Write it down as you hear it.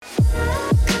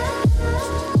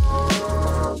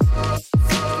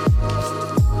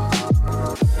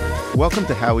Welcome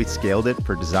to How We Scaled It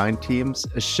for Design Teams,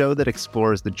 a show that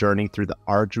explores the journey through the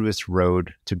arduous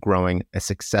road to growing a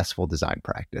successful design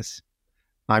practice.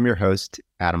 I'm your host,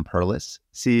 Adam Perlis,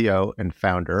 CEO and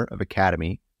founder of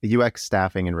Academy, a UX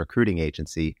staffing and recruiting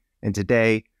agency, and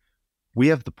today we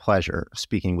have the pleasure of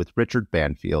speaking with Richard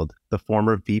Banfield, the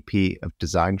former VP of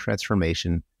Design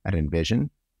Transformation at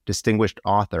InVision, distinguished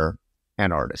author,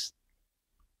 and artist.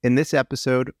 In this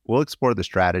episode, we'll explore the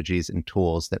strategies and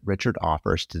tools that Richard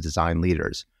offers to design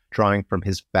leaders, drawing from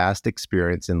his vast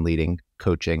experience in leading,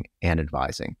 coaching, and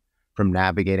advising. From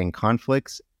navigating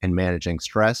conflicts and managing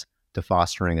stress to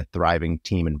fostering a thriving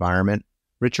team environment,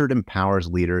 Richard empowers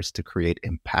leaders to create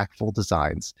impactful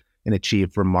designs and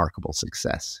achieve remarkable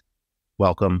success.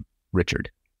 Welcome, Richard.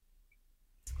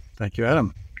 Thank you,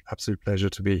 Adam. Absolute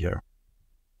pleasure to be here.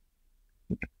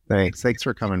 Thanks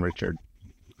for coming, Richard.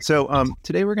 So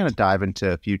today we're going to dive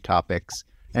into a few topics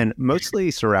and mostly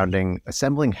surrounding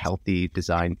assembling healthy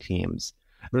design teams.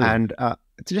 Really? And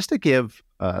just to give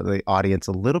the audience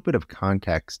a little bit of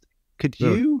context, could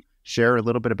you share a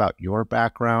little bit about your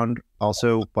background,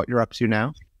 also what you're up to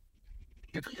now?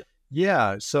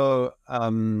 Yeah, so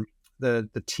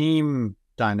the team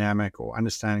dynamic or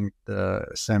understanding the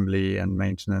assembly and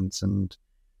maintenance and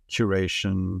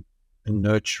curation and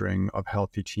nurturing of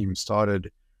healthy teams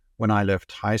started when I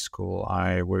left high school.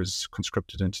 I was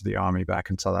conscripted into the army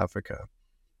back in South Africa.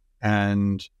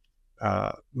 And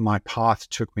my path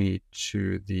took me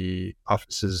to the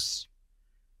offices.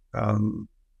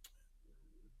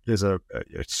 There's a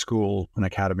school, an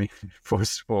academy for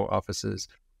officers.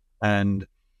 And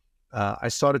I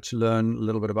started to learn a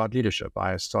little bit about leadership.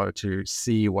 I started to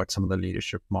see what some of the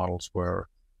leadership models were.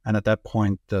 And at that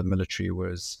point, the military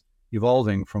was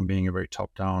evolving from being a very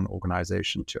top-down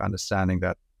organization to understanding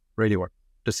that really what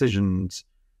decisions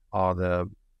are the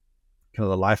kind of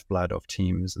the lifeblood of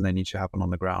teams, and they need to happen on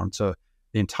the ground. So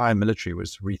the entire military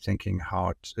was rethinking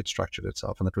how it structured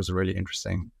itself, and it was a really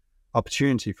interesting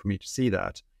opportunity for me to see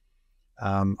that.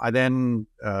 I then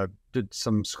did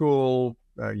some school,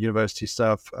 university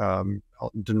stuff.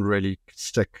 Didn't really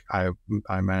stick. I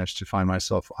managed to find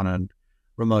myself on a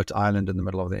remote island in the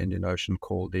middle of the Indian Ocean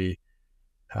called the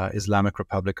Islamic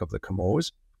Republic of the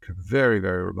Comores. Very,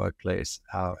 very remote place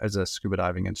as a scuba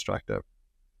diving instructor.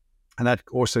 And that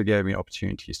also gave me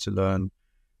opportunities to learn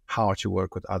how to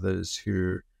work with others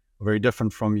who are very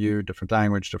different from you, different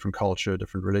language, different culture,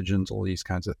 different religions, all these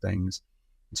kinds of things.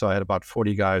 And so I had about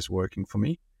 40 guys working for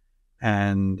me.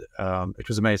 And it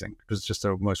was amazing. It was just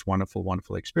a most wonderful,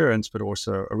 wonderful experience, but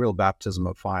also a real baptism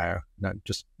of fire.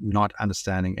 Just not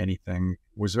understanding anything.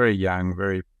 Was very young,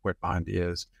 very wet behind the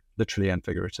ears, literally and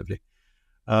figuratively.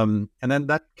 And then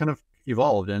that kind of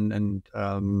evolved, and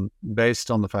based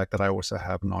on the fact that I also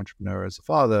have an entrepreneur as a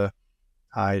father,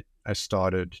 I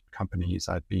started companies.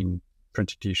 I'd been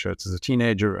printing T-shirts as a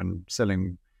teenager and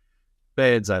selling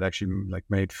beds. I'd actually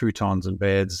made futons and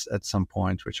beds at some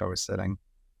point, which I was selling.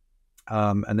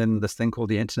 And then this thing called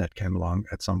the internet came along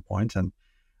at some point, and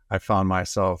I found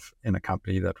myself in a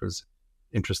company that was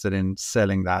interested in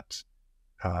selling that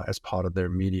as part of their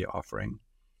media offering.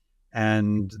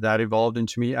 And that evolved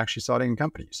into me actually starting a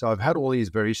company. So I've had all these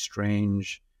very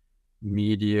strange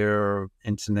media,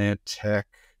 internet, tech,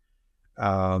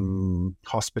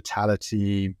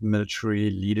 hospitality, military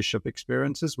leadership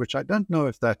experiences, which I don't know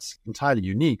if that's entirely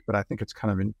unique, but I think it's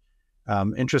kind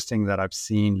of interesting that I've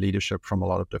seen leadership from a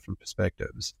lot of different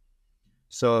perspectives.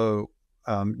 So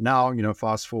now,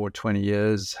 fast forward 20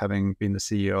 years, having been the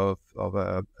CEO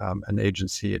of an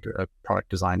agency, a product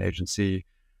design agency,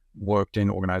 worked in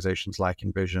organizations like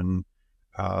InVision,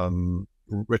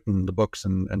 written the books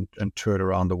and toured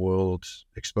around the world,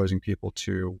 exposing people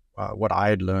to what I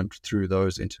had learned through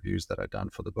those interviews that I'd done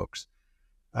for the books.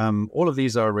 All of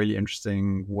these are really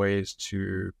interesting ways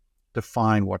to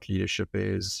define what leadership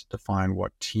is, define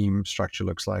what team structure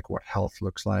looks like, what health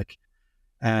looks like.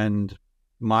 And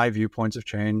my viewpoints have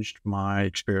changed. My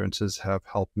experiences have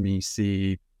helped me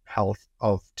see health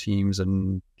of teams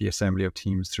and the assembly of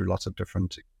teams through lots of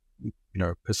different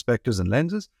perspectives and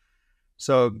lenses.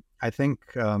 So I think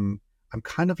I'm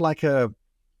kind of like a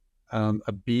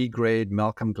B grade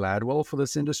Malcolm Gladwell for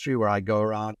this industry, where I go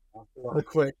around a lot of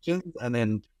questions and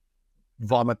then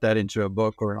vomit that into a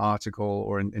book or an article,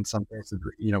 or in some cases,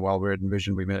 while we're at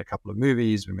InVision, we made a couple of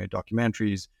movies, we made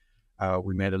documentaries,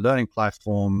 we made a learning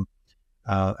platform,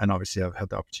 and obviously I've had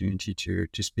the opportunity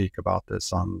to speak about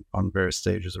this on various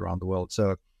stages around the world.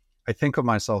 So I think of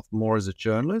myself more as a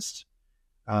journalist.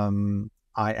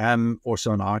 I am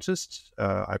also an artist.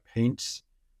 I paint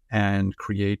and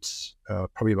create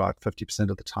probably about 50%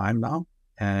 of the time now.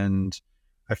 And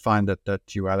I find that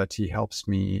duality helps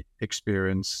me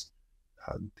experience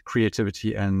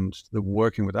creativity and the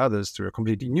working with others through a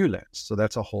completely new lens. So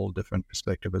that's a whole different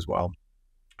perspective as well.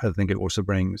 I think it also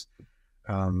brings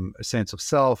a sense of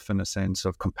self and a sense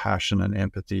of compassion and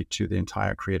empathy to the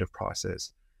entire creative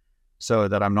process, so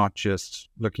that I'm not just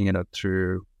looking at it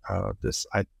through this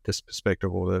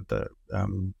perspective or the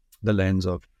lens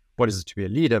of what is it to be a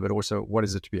leader, but also what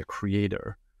is it to be a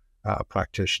creator, a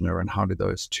practitioner, and how do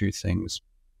those two things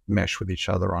mesh with each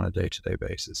other on a day-to-day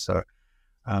basis. So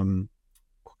kind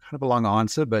of a long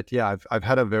answer, but yeah, I've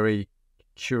had a very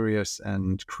curious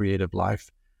and creative life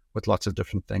with lots of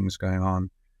different things going on.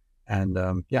 And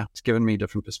it's given me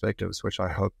different perspectives, which I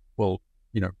hope will,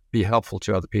 be helpful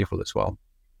to other people as well.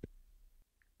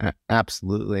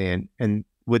 Absolutely. And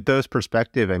with those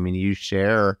perspectives, I mean, you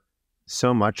share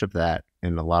so much of that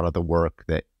in a lot of the work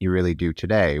that you really do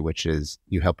today, which is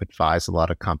you help advise a lot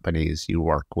of companies, you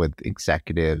work with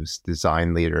executives,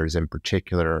 design leaders in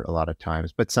particular, a lot of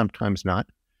times, but sometimes not.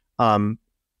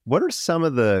 What are some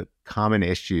of the common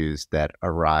issues that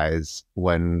arise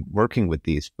when working with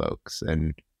these folks?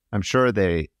 And I'm sure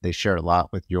they share a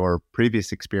lot with your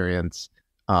previous experience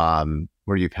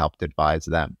where you've helped advise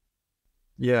them.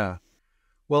 Yeah.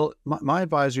 Well, my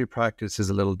advisory practice is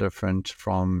a little different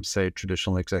from, say,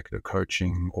 traditional executive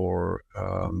coaching or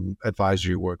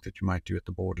advisory work that you might do at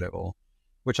the board level,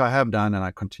 which I have done and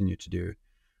I continue to do.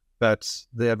 But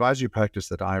the advisory practice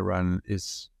that I run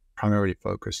is primarily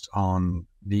focused on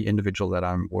the individual that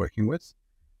I'm working with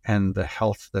and the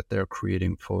health that they're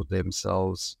creating for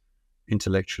themselves,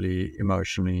 intellectually,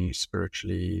 emotionally,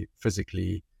 spiritually,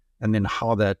 physically, and then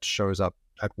how that shows up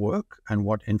at work and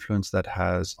what influence that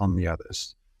has on the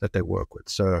others that they work with.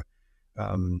 So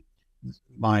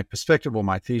my perspective or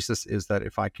my thesis is that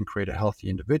if I can create a healthy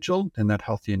individual, then that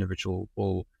healthy individual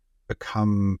will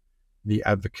become the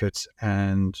advocate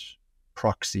and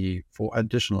proxy for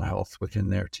additional health within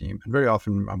their team. And very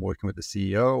often I'm working with the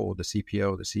CEO or the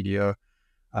CPO or the CDO.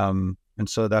 And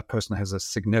so that person has a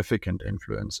significant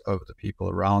influence over the people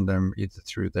around them, either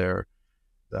through their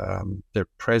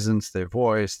presence, their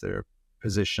voice, their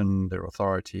position, their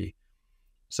authority.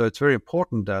 So it's very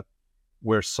important that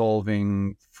we're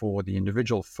solving for the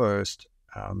individual first.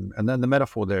 And then the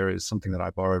metaphor there is something that I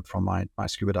borrowed from my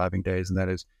scuba diving days, and that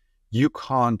is you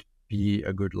can't be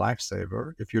a good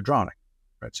lifesaver if you're drowning,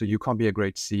 right? So you can't be a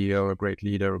great CEO, a great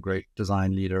leader, a great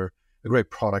design leader, a great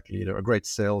product leader, a great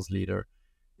sales leader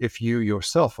if you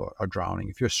yourself are drowning,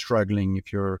 if you're struggling,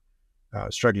 if you're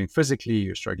struggling physically,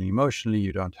 you're struggling emotionally,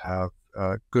 you don't have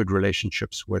good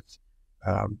relationships with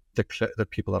the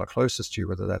people that are closest to you,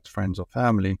 whether that's friends or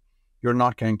family, you're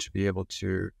not going to be able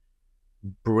to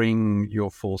bring your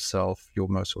full self, your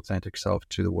most authentic self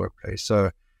to the workplace.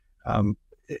 So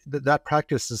that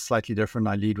practice is slightly different.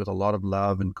 I lead with a lot of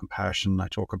love and compassion. I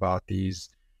talk about these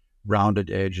rounded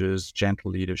edges.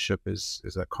 Gentle leadership is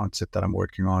a concept that I'm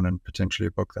working on, and potentially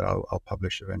a book that I'll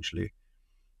publish eventually.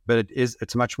 But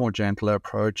it's a much more gentler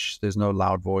approach. There's no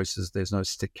loud voices. There's no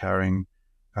stick carrying.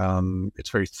 It's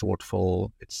very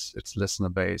thoughtful. It's listener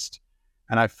based,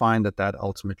 and I find that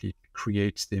ultimately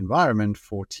creates the environment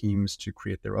for teams to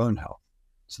create their own health.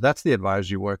 So that's the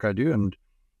advisory work I do, and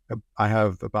I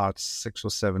have about 6 or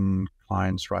 7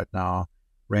 clients right now,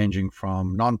 ranging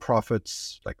from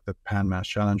nonprofits like the Pan Mass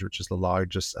Challenge, which is the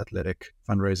largest athletic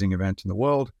fundraising event in the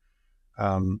world,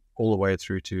 all the way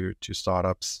through to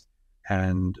startups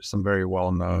and some very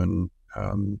well-known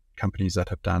companies that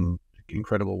have done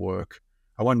incredible work.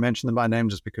 I won't mention them by name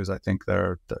just because I think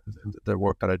the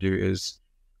work that I do is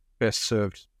best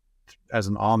served as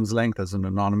an arm's length, as an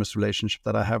anonymous relationship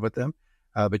that I have with them.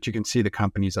 But you can see the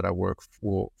companies that I work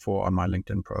for on my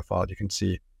LinkedIn profile. You can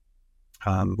see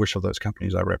which of those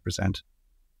companies I represent.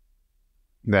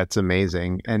 That's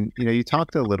amazing. And, you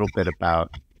talked a little bit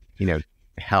about,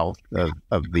 health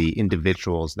of the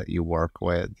individuals that you work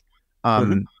with.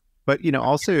 But,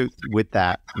 also with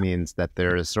that means that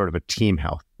there is sort of a team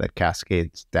health that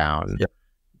cascades down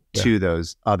to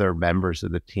those other members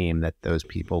of the team that those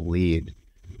people lead.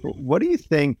 What do you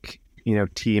think,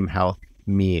 team health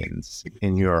means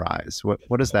in your eyes?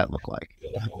 What does that look like?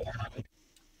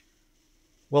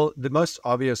 Well, the most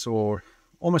obvious or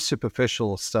almost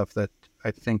superficial stuff that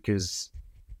I think is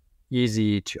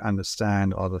easy to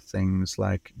understand are the things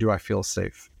like, do I feel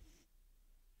safe?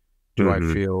 Do I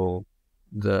feel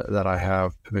that I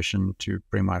have permission to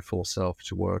bring my full self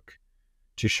to work,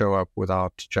 to show up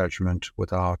without judgment,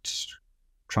 without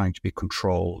trying to be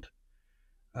controlled?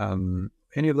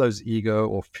 Any of those ego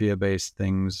or fear-based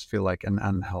things feel like an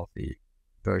unhealthy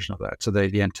version of that. So they're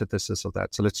the antithesis of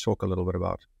that. So let's talk a little bit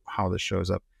about how this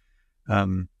shows up.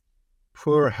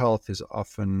 Poor health is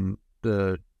often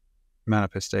the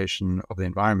manifestation of the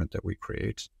environment that we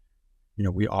create.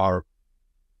 We are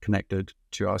connected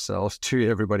to ourselves, to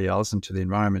everybody else, and to the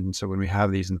environment. And so when we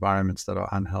have these environments that are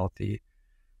unhealthy,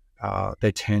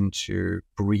 they tend to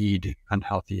breed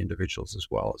unhealthy individuals as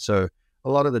well. So a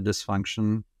lot of the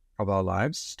dysfunction of our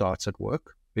lives starts at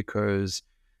work, because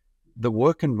the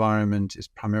work environment is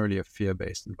primarily a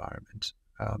fear-based environment.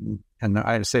 And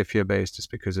I say fear-based is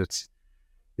because it's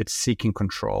seeking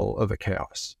control over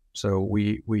chaos. So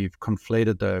we've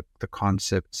conflated the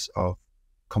concepts of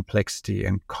complexity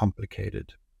and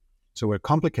complicated. So where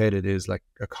complicated is like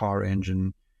a car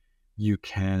engine, you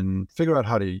can figure out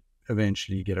how to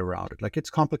eventually get around it. Like, it's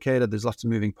complicated, there's lots of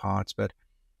moving parts, but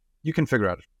you can figure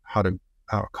out how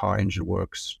a car engine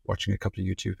works, watching a couple of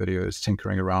YouTube videos,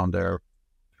 tinkering around there.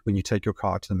 When you take your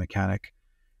car to the mechanic,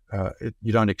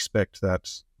 you don't expect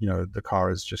that, the car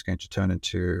is just going to turn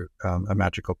into a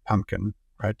magical pumpkin,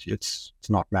 right? It's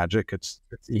not magic. It's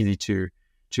easy to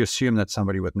assume that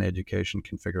somebody with an education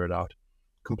can figure it out.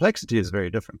 Complexity is very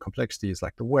different. Complexity is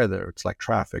like the weather. It's like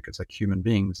traffic. It's like human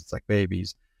beings. It's like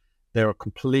babies. They're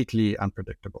completely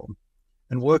unpredictable.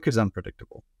 And work is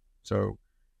unpredictable. So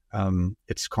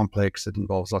it's complex. It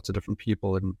involves lots of different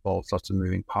people. It involves lots of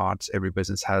moving parts. Every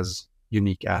business has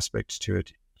unique aspects to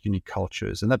it, unique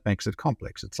cultures, and that makes it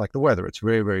complex. It's like the weather. It's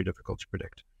very, very difficult to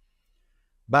predict.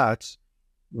 But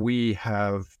we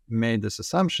have made this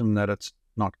assumption that it's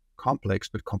not complex,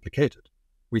 but complicated.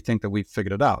 We think that we've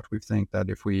figured it out. We think that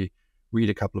if we read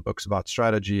a couple of books about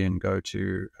strategy and go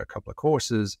to a couple of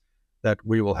courses, that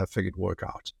we will have figured work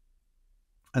out.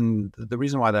 And the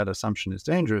reason why that assumption is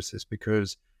dangerous is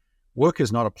because work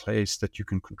is not a place that you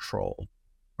can control,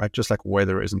 right? Just like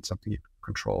weather isn't something you can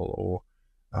control, or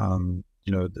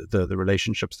the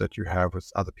relationships that you have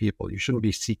with other people. You shouldn't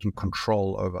be seeking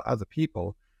control over other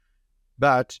people,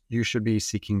 but you should be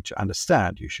seeking to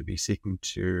understand. You should be seeking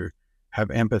to have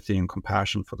empathy and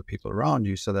compassion for the people around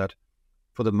you, so that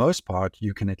for the most part,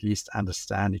 you can at least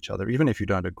understand each other, even if you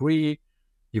don't agree,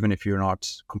 even if you're not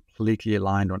completely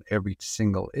aligned on every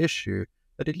single issue,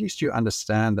 that at least you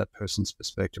understand that person's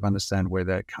perspective, understand where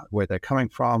they're coming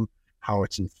from, how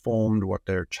it's informed, what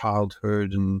their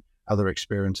childhood and other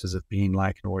experiences have been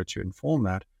like in order to inform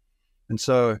that. And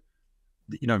so,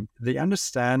 the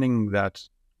understanding that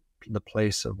the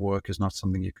place of work is not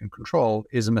something you can control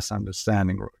is a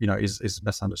misunderstanding, is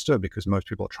misunderstood, because most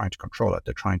people are trying to control it.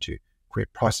 They're trying to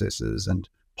create processes and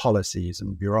policies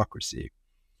and bureaucracy.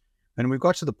 And we've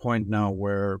got to the point now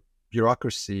where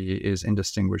bureaucracy is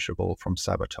indistinguishable from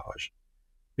sabotage,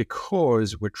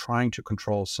 because we're trying to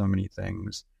control so many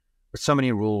things with so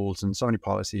many rules and so many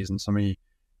policies and so many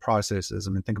processes.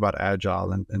 I mean, think about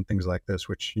agile and things like this,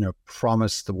 which,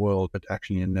 promise the world, but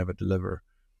actually never deliver.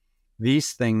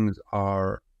 These things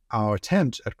are our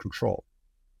attempt at control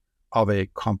of a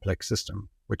complex system,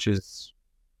 which is,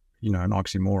 an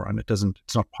oxymoron.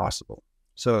 It's not possible.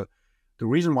 So the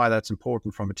reason why that's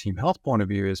important from a team health point of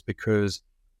view is because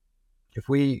if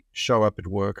we show up at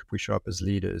work, if we show up as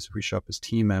leaders, if we show up as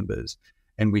team members,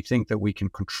 and we think that we can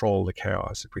control the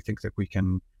chaos, if we think that we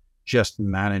can just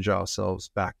manage ourselves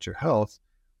back to health,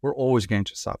 we're always going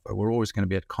to suffer. We're always going to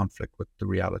be at conflict with the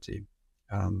reality.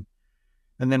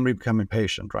 And then we become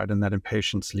impatient, right? And that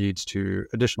impatience leads to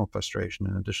additional frustration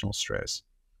and additional stress.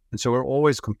 And so we're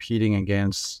always competing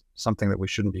against something that we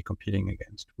shouldn't be competing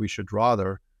against. We should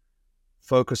rather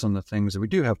focus on the things that we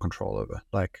do have control over,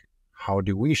 like how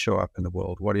do we show up in the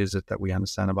world? What is it that we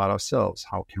understand about ourselves?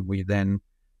 How can we then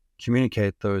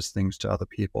communicate those things to other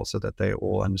people so that they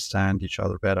all understand each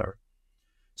other better?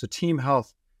 So team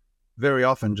health very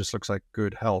often just looks like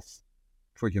good health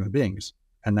for human beings.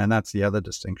 And then that's the other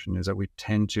distinction, is that we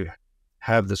tend to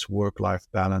have this work-life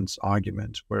balance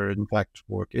argument where in fact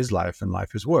work is life and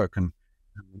life is work. And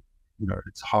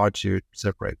it's hard to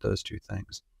separate those two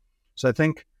things. So I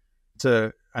think it's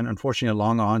an unfortunately a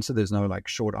long answer. There's no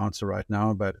short answer right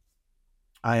now, but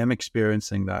I am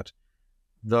experiencing that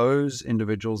those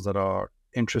individuals that are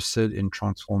interested in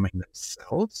transforming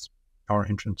themselves, are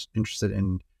interested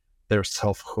in their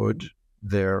selfhood,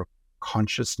 their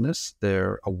consciousness,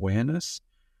 their awareness,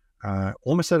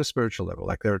 almost at a spiritual level.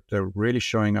 Like they're really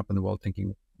showing up in the world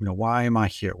thinking, why am I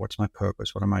here? What's my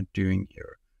purpose? What am I doing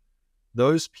here?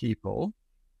 Those people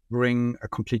bring a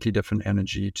completely different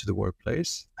energy to the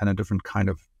workplace and a different kind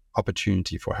of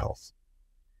opportunity for health.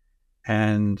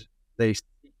 And they seek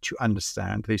to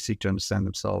understand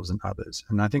themselves and others.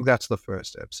 And I think that's the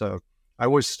first step. So I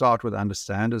always start with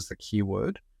understand as the key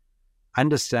word.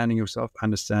 Understanding yourself,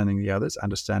 understanding the others,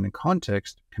 understanding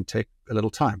context can take a little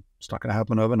time. It's not going to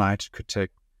happen overnight. It could take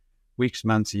weeks,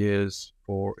 months, years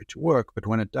for it to work. But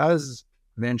when it does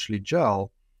eventually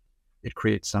gel, it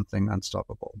creates something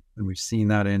unstoppable. And we've seen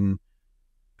that in,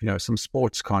 some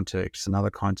sports contexts and other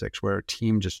contexts where a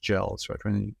team just gels, right?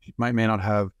 When you may not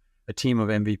have a team of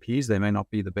MVPs, they may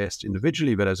not be the best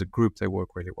individually, but as a group, they work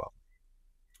really well.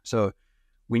 So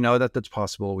we know that that's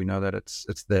possible. We know that it's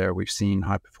there. We've seen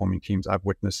high-performing teams. I've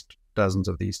witnessed dozens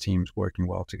of these teams working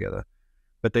well together.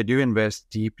 But they do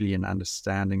invest deeply in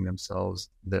understanding themselves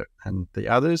and the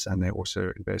others, and they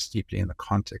also invest deeply in the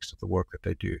context of the work that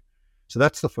they do. So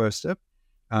that's the first step.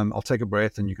 I'll take a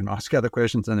breath and you can ask other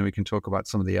questions, and then we can talk about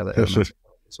some of the other elements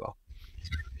as well.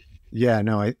 Yeah,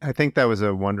 no, I think that was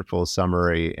a wonderful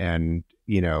summary. And,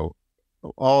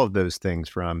 all of those things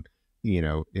from,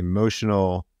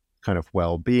 emotional kind of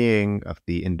well-being of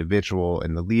the individual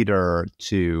and the leader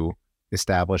to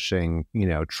establishing,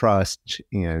 trust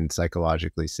and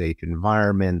psychologically safe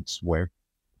environments where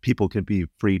people can be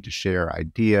free to share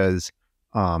ideas.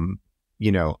 I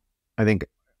think,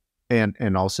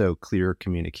 and also clear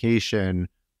communication,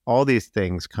 all these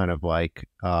things kind of like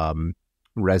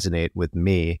resonate with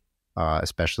me,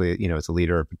 especially, as a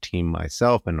leader of a team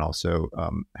myself, and also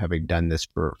having done this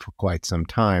for quite some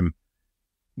time.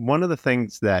 One of the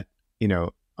things that,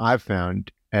 I've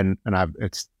found, and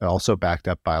it's also backed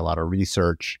up by a lot of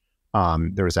research.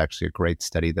 There was actually a great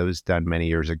study that was done many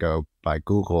years ago by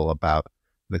Google about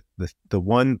the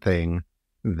one thing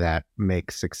that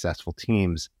makes successful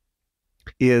teams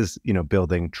is,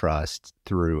 building trust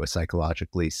through a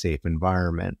psychologically safe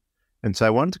environment. And so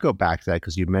I wanted to go back to that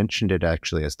because you mentioned it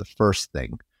actually as the first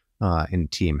thing in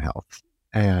team health.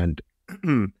 And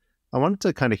I wanted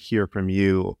to kind of hear from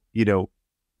you,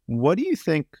 what do you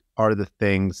think are the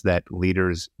things that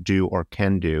leaders do or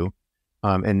can do?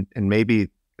 And maybe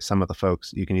some of the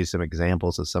folks, you can use some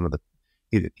examples of some of the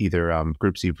either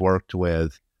groups you've worked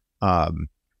with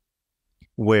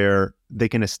where they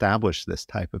can establish this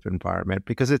type of environment,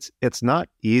 because it's not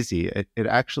easy.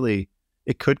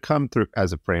 It could come through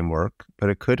as a framework, but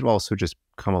it could also just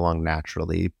come along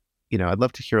naturally. I'd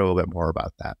love to hear a little bit more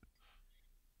about that.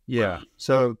 Yeah.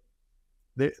 So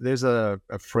there's a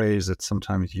phrase that's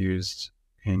sometimes used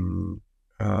in,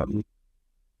 I'd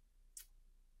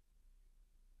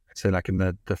say like in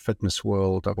the fitness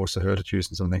world. I've also heard it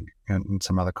used in something in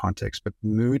some other context, but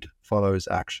mood follows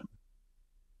action.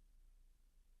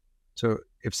 So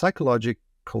if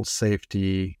psychological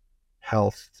safety,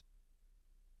 health,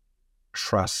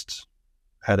 trust,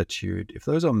 attitude, if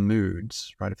those are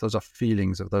moods, right? If those are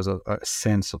feelings, if those are a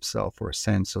sense of self or a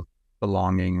sense of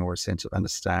belonging or a sense of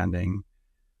understanding,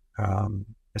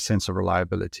 a sense of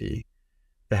reliability,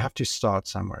 they have to start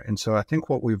somewhere. And so I think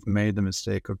what we've made the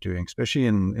mistake of doing, especially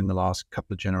in the last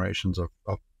couple of generations of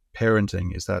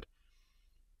parenting, is that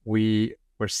we're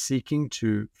seeking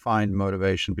to find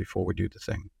motivation before we do the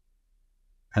thing.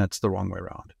 And it's the wrong way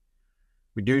around.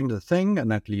 We're doing the thing,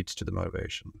 and that leads to the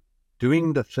motivation.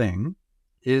 Doing the thing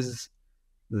is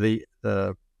and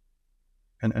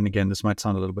again, this might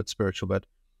sound a little bit spiritual, but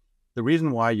the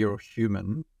reason why you're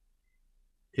human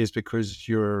is because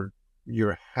you're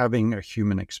having a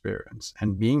human experience,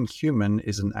 and being human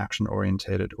is an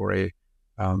action-orientated or a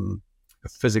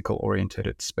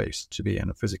physical-orientated space to be in,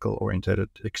 a physical-orientated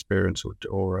experience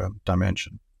or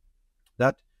dimension.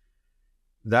 That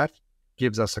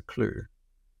gives us a clue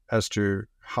as to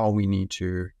how we need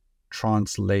to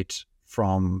translate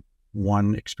from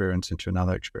one experience into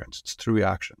another experience. It's through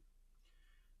action.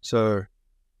 So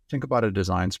think about a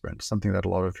design sprint, something that a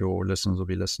lot of your listeners will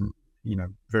be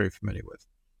very familiar with.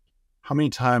 How many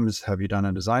times have you done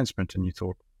a design sprint and you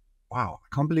thought, wow,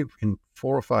 I can't believe in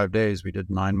 4 or 5 days we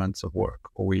did 9 months of work,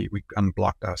 or we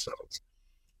unblocked ourselves?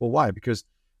 Well, why? Because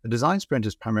a design sprint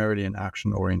is primarily an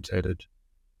action-orientated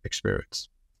experience.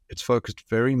 It's focused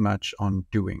very much on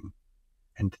doing.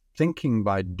 And thinking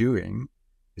by doing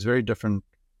is very different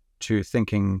to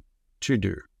thinking to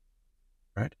do,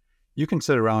 right? You can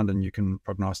sit around and you can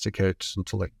prognosticate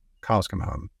until the cows come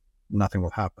home. Nothing will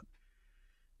happen.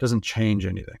 It doesn't change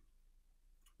anything.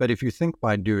 But if you think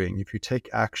by doing, if you take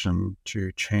action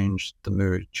to change the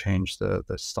mood, change the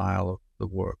style of the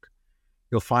work,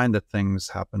 you'll find that things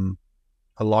happen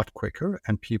a lot quicker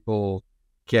and people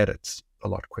get it a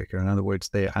lot quicker. In other words,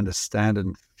 they understand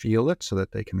and feel it so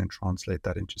that they can then translate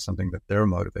that into something that they're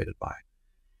motivated by.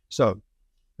 So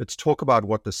let's talk about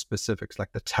what the specifics,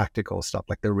 like the tactical stuff,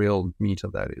 like the real meat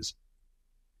of that is.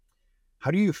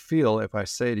 How do you feel if I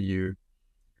say to you,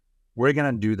 we're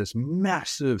going to do this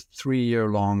massive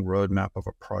 3-year-long roadmap of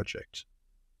a project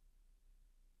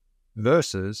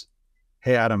versus,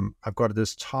 hey, Adam, I've got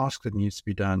this task that needs to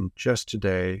be done just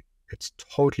today. It's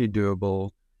totally doable.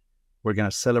 We're going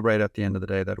to celebrate at the end of the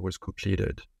day that it was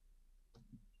completed.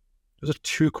 Those are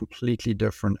two completely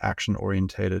different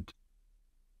action-orientated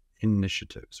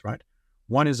initiatives, right?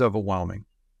 One is overwhelming,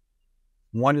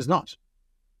 one is not.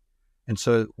 And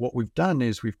so what we've done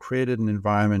is we've created an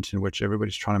environment in which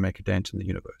everybody's trying to make a dent in the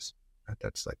universe. Right?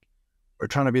 That's like, we're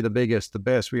trying to be the biggest, the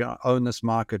best. We're going to own this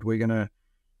market. We're going to,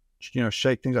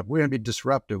 shake things up. We're going to be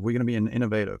disruptive. We're going to be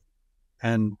innovative.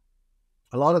 And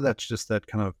a lot of that's just that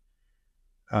kind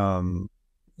of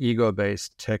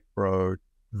ego-based tech bro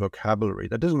vocabulary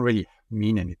that doesn't really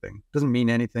mean anything. It doesn't mean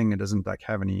anything. It doesn't like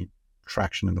have any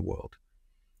traction in the world.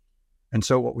 And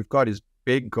so what we've got is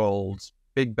big goals,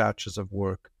 big batches of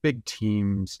work, big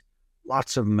teams,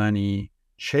 lots of money,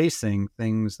 chasing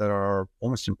things that are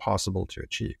almost impossible to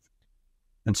achieve.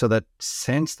 And so that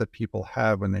sense that people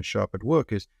have when they show up at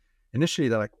work is initially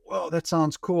they're like, whoa, that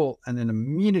sounds cool. And then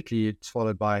immediately it's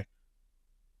followed by,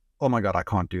 oh my God, I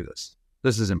can't do this.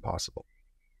 This is impossible.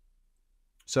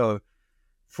 So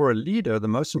for a leader, the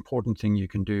most important thing you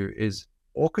can do is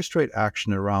orchestrate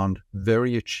action around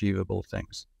very achievable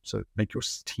things. So make your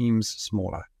teams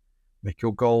smaller, make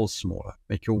your goals smaller,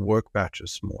 make your work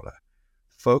batches smaller.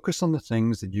 Focus on the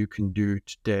things that you can do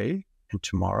today and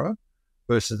tomorrow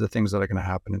versus the things that are going to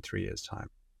happen in 3 years' time.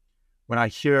 When I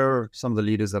hear some of the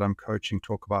leaders that I'm coaching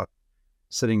talk about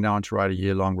sitting down to write a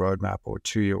year-long roadmap or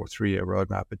 2-year or 3-year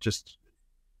roadmap, it just,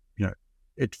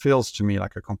 it feels to me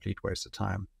like a complete waste of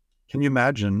time. Can you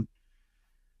imagine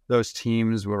those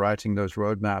teams were writing those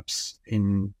roadmaps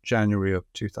in January of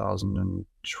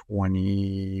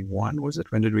 2021, was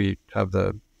it? When did we have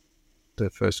the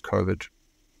first COVID?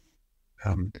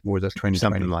 Was that 2020?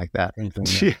 Something like that.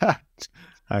 Yeah.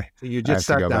 So you just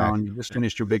sat down, you just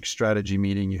finished your big strategy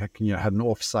meeting, you had an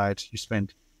offsite, you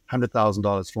spent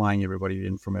 $100,000 flying everybody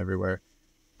in from everywhere.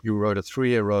 You wrote a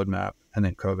 3-year roadmap, and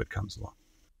then COVID comes along.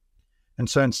 And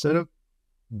so instead of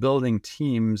building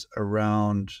teams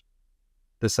around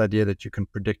this idea that you can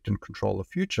predict and control the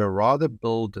future, rather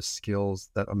build the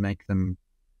skills that will make them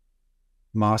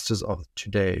masters of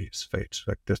today's fate,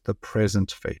 like the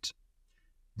present fate,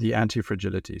 the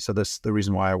anti-fragility. So that's the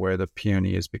reason why I wear the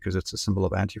peony, is because it's a symbol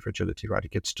of anti-fragility, right?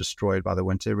 It gets destroyed by the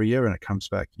winter every year and it comes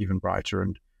back even brighter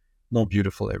and more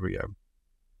beautiful every year.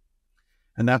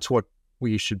 And that's what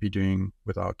we should be doing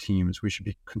with our teams. We should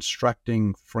be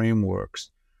constructing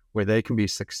frameworks where they can be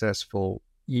successful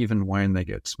even when they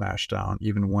get smashed down,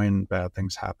 even when bad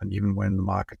things happen, even when the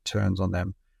market turns on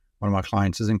them. One of my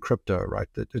clients is in crypto, right?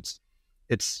 That it's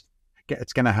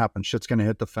going to happen. Shit's going to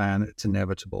hit the fan. It's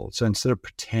inevitable. So instead of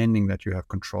pretending that you have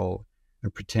control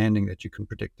and pretending that you can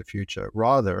predict the future,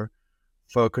 rather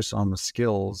focus on the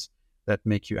skills that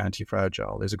make you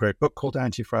anti-fragile. There's a great book called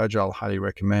Anti-Fragile. Highly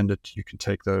recommend it. You can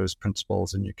take those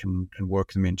principles and you can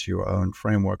work them into your own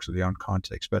frameworks or your own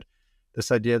context. But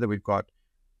this idea that we've got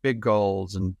big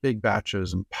goals and big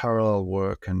batches and parallel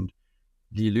work and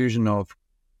the illusion of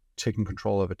taking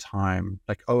control over time,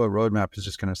 like, a roadmap is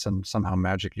just going to somehow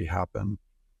magically happen.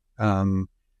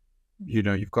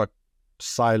 You've got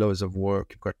silos of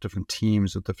work, you've got different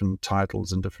teams with different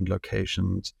titles and different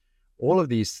locations. All of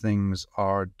these things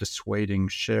are dissuading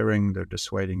sharing, they're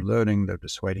dissuading learning, they're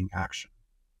dissuading action.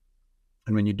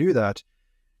 And when you do that,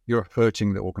 you're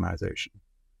hurting the organization,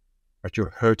 right?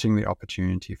 You're hurting the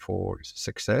opportunity for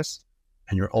success,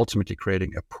 and you're ultimately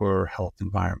creating a poor health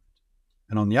environment.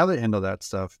 And on the other end of that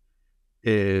stuff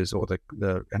is, or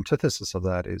the antithesis of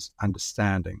that is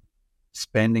understanding,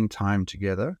 spending time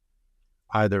together,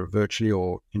 either virtually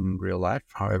or in real life,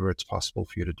 however it's possible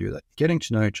for you to do that, getting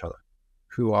to know each other.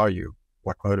 Who are you?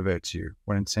 What motivates you?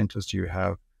 What incentives do you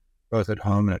have, both at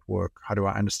home and at work? How do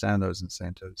I understand those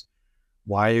incentives?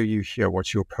 Why are you here?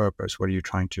 What's your purpose? What are you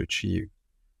trying to achieve?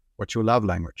 What's your love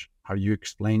language? How do you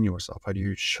explain yourself? How do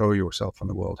you show yourself in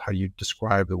the world? How do you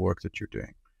describe the work that you're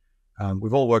doing?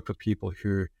 We've all worked with people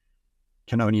who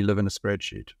can only live in a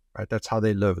spreadsheet, right? That's how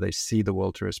they live. They see the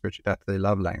world through a spreadsheet. That's their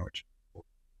love language.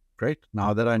 Great.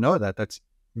 Now that I know that,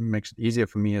 makes it easier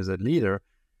for me as a leader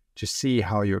to see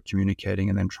how you're communicating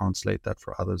and then translate that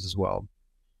for others as well.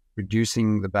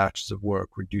 Reducing the batches of work,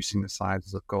 reducing the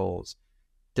sizes of goals,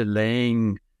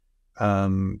 delaying,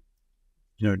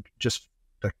 just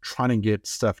like trying to get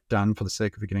stuff done for the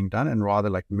sake of it getting done, and rather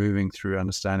like moving through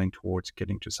understanding towards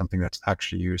getting to something that's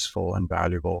actually useful and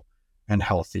valuable and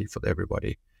healthy for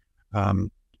everybody.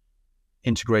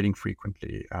 Integrating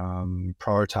frequently,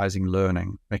 prioritizing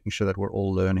learning, making sure that we're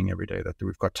all learning every day, that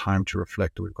we've got time to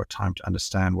reflect, that we've got time to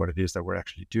understand what it is that we're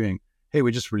actually doing. Hey,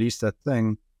 we just released that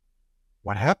thing.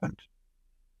 What happened?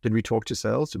 Did we talk to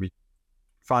sales? Did we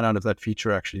find out if that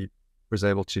feature actually was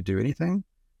able to do anything?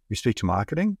 We speak to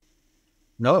marketing?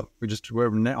 No,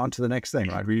 we're on to the next thing,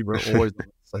 right? We're always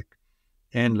it's like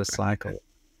endless cycle.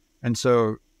 And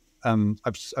so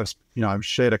I've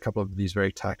shared a couple of these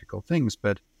very tactical things,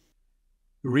 but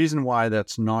The reason why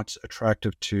that's not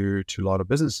attractive to a lot of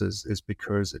businesses is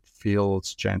because it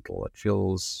feels gentle, it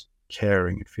feels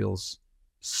caring, it feels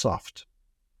soft.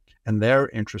 And they're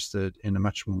interested in a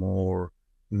much more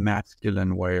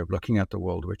masculine way of looking at the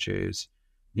world, which is,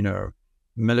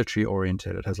 military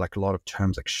oriented. It has like a lot of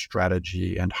terms like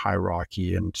strategy and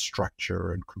hierarchy and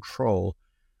structure and control,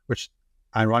 which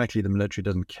ironically the military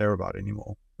doesn't care about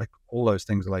anymore. Like all those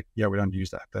things are like, yeah, we don't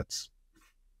use that.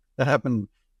 That happened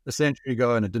a century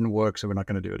ago and it didn't work, so we're not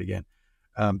going to do it again.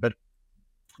 But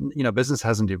business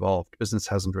hasn't evolved. Business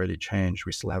hasn't really changed.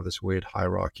 We still have this weird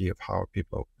hierarchy of how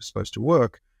people are supposed to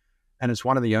work. And it's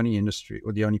one of the only industry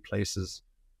or the only places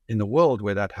in the world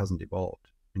where that hasn't evolved.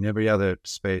 In every other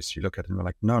space you look at it and we're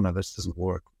like, no, this doesn't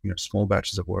work. Small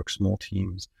batches of work, small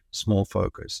teams, small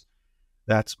focus.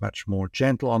 That's much more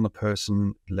gentle on the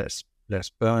person, less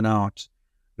burnout,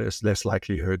 there's less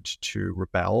likelihood to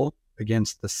rebel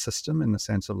against the system in the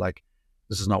sense of like,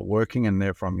 this is not working and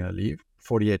therefore I'm going to leave.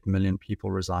 48 million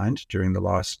people resigned during the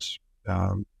last,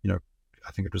 I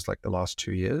think it was like the last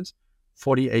 2 years.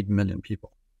 48 million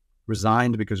people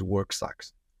resigned because work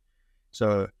sucks.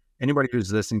 So anybody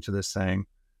who's listening to this saying,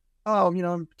 oh,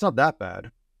 it's not that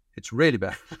bad. It's really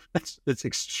bad. It's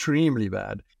extremely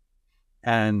bad.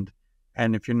 And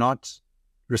if you're not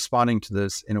responding to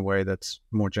this in a way that's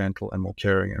more gentle and more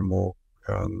caring and more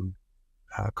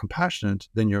compassionate,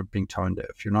 then you're being tone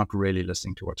deaf. You're not really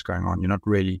listening to what's going on. You're not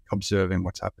really observing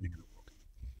what's happening in the world.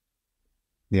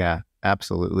 Yeah,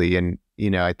 absolutely. And,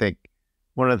 I think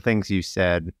one of the things you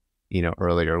said,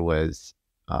 earlier was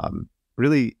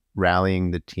really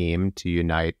rallying the team to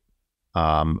unite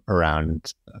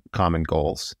around common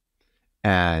goals.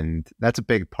 And that's a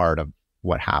big part of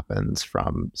what happens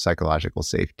from psychological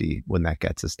safety when that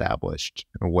gets established,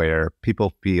 where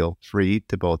people feel free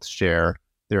to both share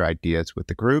their ideas with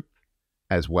the group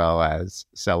as well as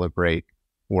celebrate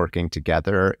working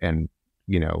together and,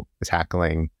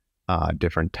 tackling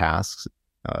different tasks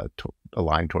to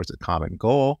align towards a common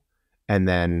goal. And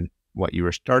then what you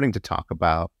were starting to talk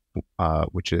about,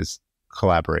 which is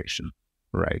collaboration,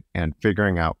 right? And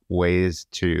figuring out ways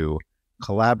to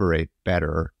collaborate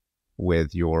better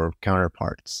with your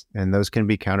counterparts. And those can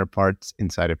be counterparts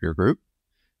inside of your group.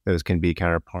 Those can be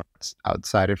counterparts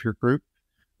outside of your group.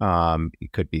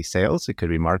 It could be sales, it could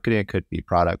be marketing, it could be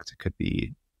product, it could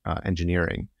be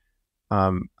engineering.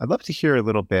 I'd love to hear a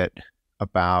little bit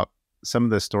about some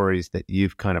of the stories that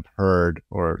you've kind of heard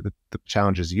or the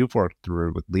challenges you've worked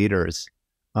through with leaders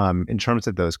in terms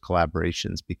of those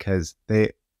collaborations, because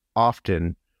they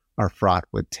often are fraught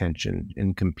with tension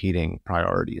and competing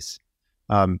priorities.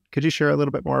 Could you share a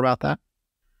little bit more about that?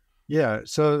 Yeah.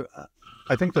 So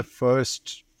I think the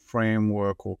first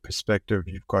framework or perspective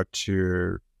you've got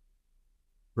to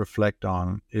reflect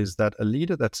on is that a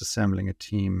leader that's assembling a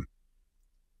team,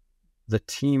 the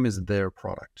team is their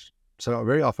product. So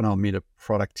very often I'll meet a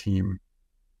product team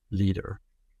leader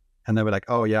and they were like,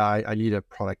 oh yeah, I lead a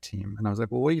product team. And I was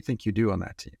like, well, what do you think you do on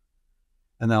that team?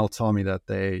 And they'll tell me that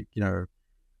they,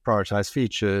 prioritize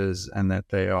features and that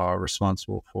they are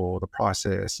responsible for the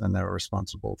process and they're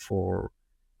responsible for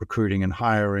recruiting and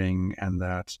hiring and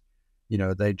that,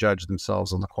 they judge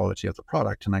themselves on the quality of the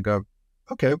product. And I go,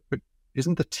 okay, but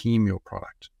isn't the team your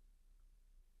product?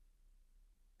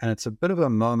 And it's a bit of a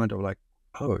moment of like,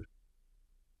 oh,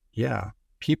 yeah,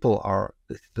 people are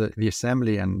the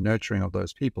assembly and nurturing of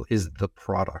those people is the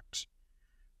product.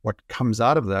 What comes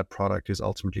out of that product is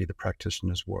ultimately the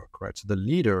practitioner's work, right? So the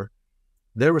leader,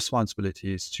 their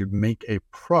responsibility is to make a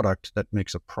product that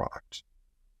makes a product.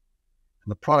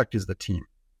 And the product is the team.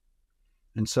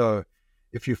 And so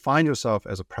if you find yourself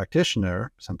as a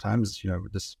practitioner, sometimes,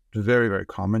 this is very, very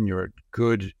common. You're a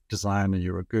good designer,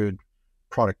 you're a good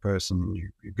product person,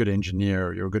 you're a good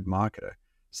engineer, you're a good marketer.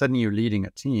 Suddenly you're leading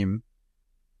a team.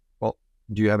 Well,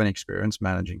 do you have any experience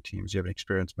managing teams? Do you have any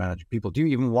experience managing people? Do you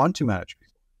even want to manage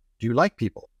people? Do you like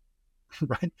people?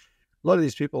 Right? A lot of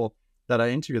these people that I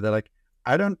interview, they're like,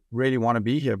 I don't really want to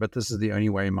be here, but this is the only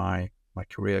way my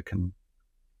career can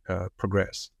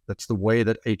progress. That's the way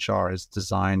that HR has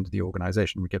designed the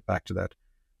organization. We get back to that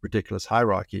ridiculous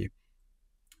hierarchy.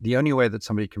 The only way that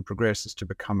somebody can progress is to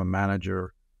become a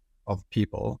manager of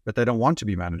people, but they don't want to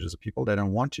be managers of people. They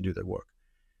don't want to do their work.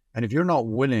 And if you're not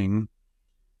willing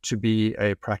to be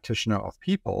a practitioner of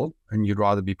people and you'd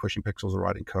rather be pushing pixels or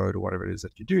writing code or whatever it is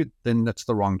that you do, then that's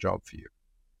the wrong job for you.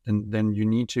 And then you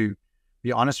need to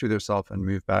be honest with yourself and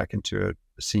move back into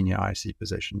a senior IC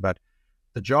position. But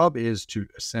the job is to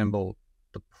assemble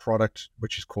the product,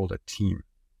 which is called a team,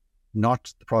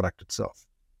 not the product itself.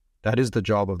 That is the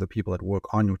job of the people that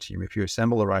work on your team. If you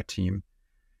assemble the right team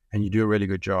and you do a really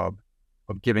good job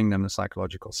of giving them the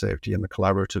psychological safety and the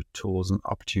collaborative tools and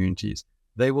opportunities,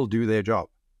 they will do their job.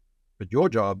 But your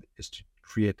job is to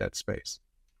create that space.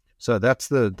 So that's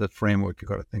the framework you've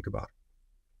got to think about.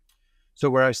 So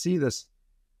where I see this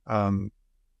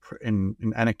in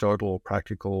anecdotal,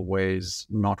 practical ways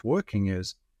not working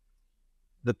is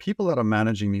the people that are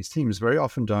managing these teams very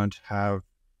often don't have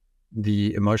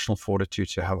the emotional fortitude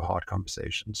to have hard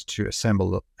conversations, to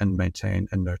assemble and maintain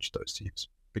and nurture those teams,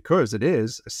 because it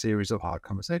is a series of hard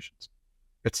conversations.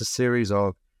 It's a series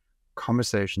of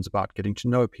conversations about getting to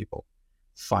know people,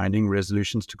 finding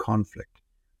resolutions to conflict,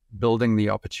 building the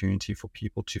opportunity for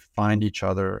people to find each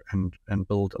other and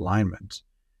build alignment,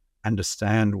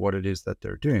 understand what it is that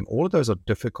they're doing. All of those are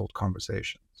difficult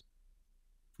conversations.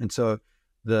 And so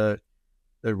the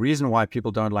reason why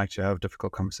people don't like to have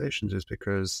difficult conversations is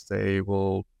because they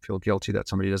will feel guilty that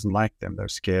somebody doesn't like them. They're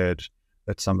scared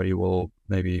that somebody will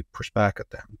maybe push back at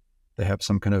them. They have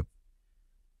some kind of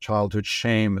childhood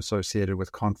shame associated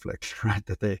with conflict, right?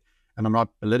 And I'm not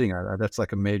belittling that. That's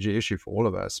like a major issue for all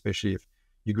of us, especially if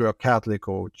you grew up Catholic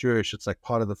or Jewish. It's like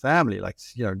part of the family. Like,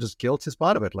 just guilt is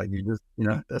part of it. Like, you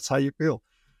just, that's how you feel.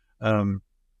 And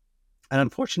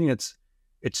unfortunately,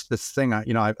 it's this thing.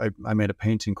 I made a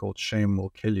painting called "Shame Will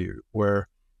Kill You," where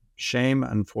shame,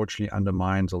 unfortunately,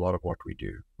 undermines a lot of what we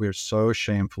do. We're so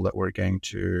shameful that we're going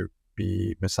to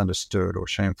be misunderstood, or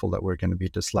shameful that we're going to be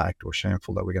disliked, or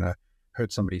shameful that we're going to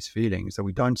hurt somebody's feelings, that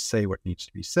we don't say what needs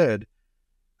to be said.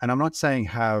 And I'm not saying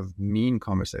have mean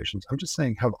conversations. I'm just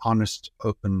saying have honest,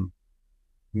 open,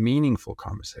 meaningful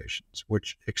conversations,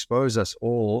 which expose us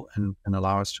all and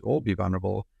allow us to all be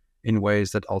vulnerable in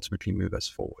ways that ultimately move us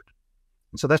forward.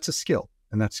 And so that's a skill,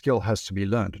 and that skill has to be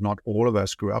learned. Not all of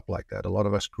us grew up like that. A lot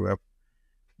of us grew up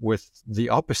with the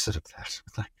opposite of that,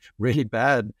 with like really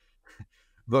bad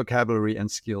vocabulary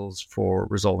and skills for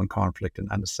resolving conflict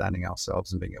and understanding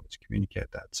ourselves and being able to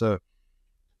communicate that. So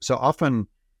often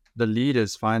the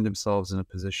leaders find themselves in a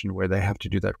position where they have to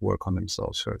do that work on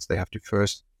themselves first. They have to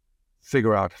first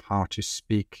figure out how to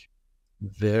speak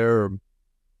their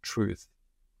truth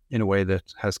in a way that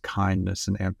has kindness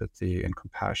and empathy and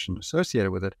compassion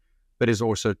associated with it, but is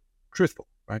also truthful,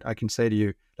 right? I can say to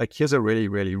you, like, here's a really,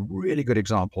 really, really good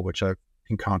example, which I've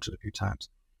encountered a few times.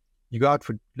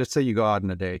 Let's say you go out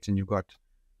on a date and you've got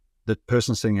the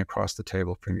person sitting across the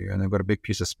table from you and they've got a big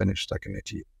piece of spinach stuck in their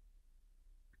teeth.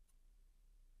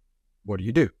 What do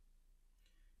you do?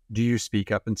 Do you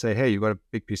speak up and say, hey, you've got a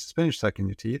big piece of spinach stuck in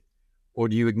your teeth, or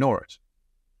do you ignore it?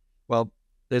 Well,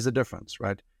 there's a difference,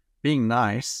 right? Being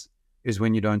nice is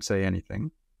when you don't say anything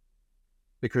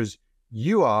because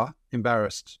you are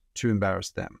embarrassed to embarrass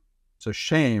them. So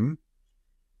shame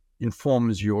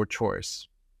informs your choice.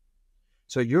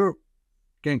 So you're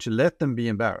going to let them be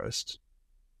embarrassed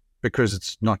because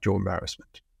it's not your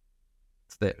embarrassment.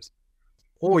 It's theirs.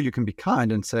 Or you can be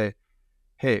kind and say,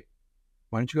 hey,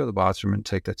 why don't you go to the bathroom and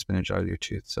take that spinach out of your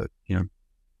tooth so,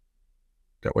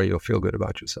 that way you'll feel good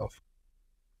about yourself.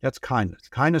 That's kindness.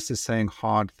 Kindness is saying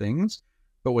hard things,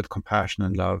 but with compassion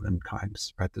and love and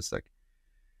kindness, right?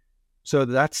 So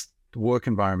that's the work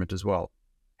environment as well.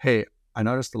 Hey, I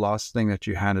noticed the last thing that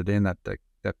you handed in, that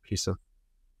piece of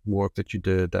work that you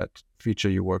did, that feature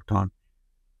you worked on,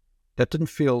 that didn't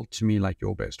feel to me like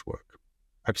your best work.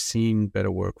 I've seen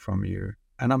better work from you.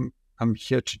 And I'm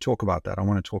here to talk about that. I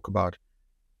want to talk about,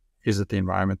 is it the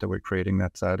environment that we're creating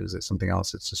that's that? Is it something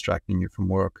else that's distracting you from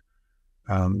work?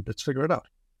 Let's figure it out.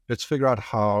 Let's figure out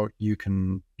how you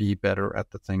can be better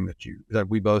at the thing that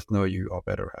we both know you are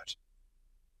better at.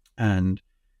 And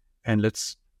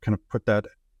let's kind of put that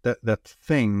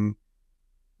thing,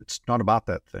 it's not about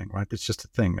that thing, right? It's just a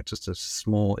thing. It's just a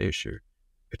small issue.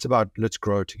 It's about, let's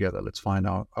grow together. Let's find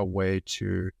out a way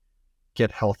to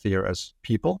get healthier as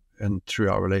people and through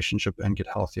our relationship, and get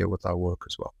healthier with our work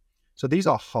as well. So these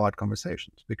are hard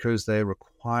conversations because they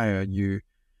require you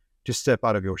to step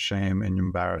out of your shame and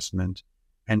embarrassment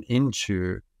and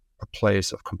into a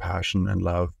place of compassion and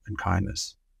love and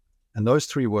kindness. And those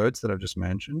three words that I've just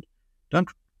mentioned don't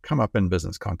come up in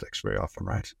business context very often,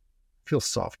 right? They feel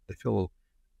soft. They feel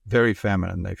very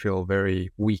feminine. They feel very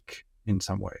weak in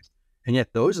some ways. And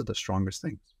yet those are the strongest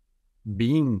things.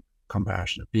 Being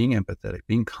compassionate, being empathetic,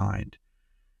 being kind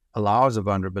allows a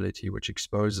vulnerability which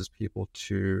exposes people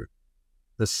to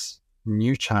this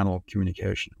new channel of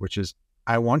communication, which is,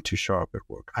 I want to show up at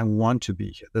work. I want to be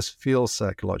here. This feels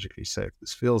psychologically safe.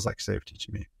 This feels like safety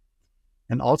to me.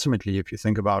 And ultimately, if you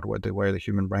think about the way the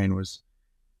human brain was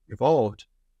evolved,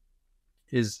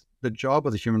 is the job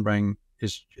of the human brain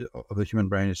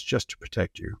is just to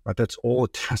protect you, right? That's all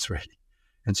it does really.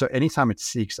 And so anytime it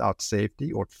seeks out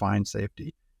safety or finds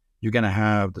safety, you're going to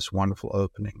have this wonderful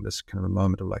opening, this kind of a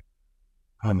moment of like,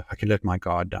 I can let my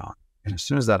guard down. And as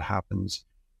soon as that happens,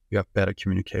 you have better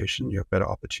communication, you have better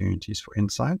opportunities for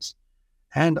insights,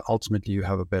 and ultimately you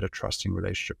have a better trusting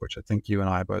relationship, which I think you and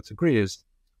I both agree is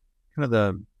kind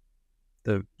of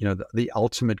the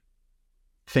ultimate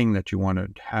thing that you want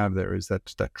to have there is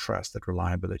that trust, that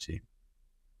reliability.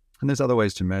 And there's other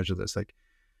ways to measure this.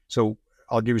 So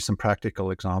I'll give you some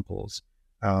practical examples.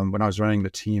 When I was running the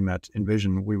team at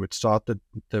InVision, we would start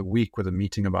the week with a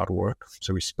meeting about work.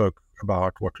 So we spoke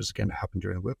about what was going to happen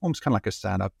during the week, almost kind of like a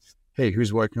stand-up. Hey,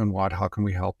 who's working on what? How can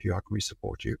we help you? How can we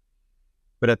support you?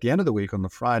 But at the end of the week, on the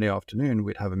Friday afternoon,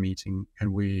 we'd have a meeting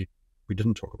and we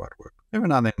didn't talk about work. Every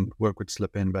now and then work would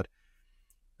slip in, but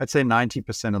I'd say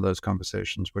 90% of those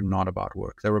conversations were not about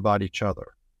work. They were about each other.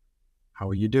 How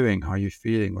are you doing? How are you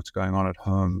feeling? What's going on at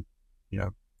home?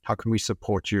 How can we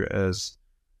support you as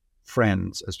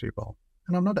friends, as people?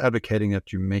 And I'm not advocating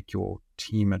that you make your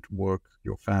team at work,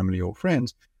 your family, or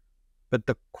friends, but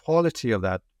the quality of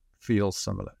that feels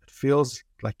similar. It feels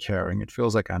like caring. It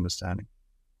feels like understanding.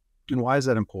 And why is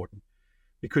that important?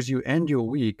 Because you end your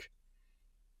week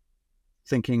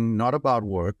thinking not about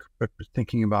work, but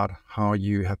thinking about how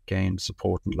you have gained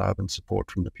support and love and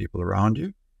support from the people around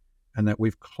you, and that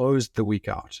we've closed the week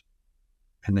out,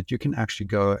 and that you can actually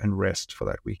go and rest for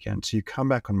that weekend. So you come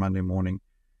back on Monday morning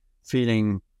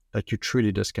feeling that you're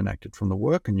truly disconnected from the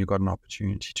work and you got an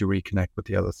opportunity to reconnect with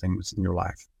the other things in your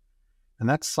life. And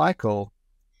that cycle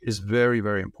is very,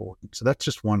 very important. So that's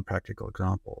just one practical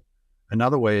example.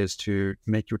 Another way is to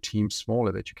make your team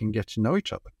smaller, that you can get to know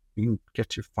each other. You can get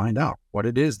to find out what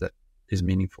it is that is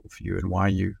meaningful for you and why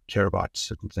you care about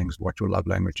certain things, what your love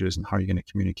language is and how you're going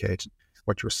to communicate,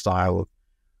 what your style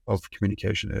of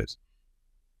communication is.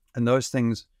 And those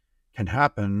things can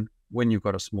happen when you've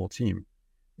got a small team.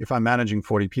 If I'm managing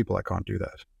 40 people, I can't do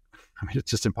that. I mean,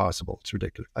 it's just impossible. It's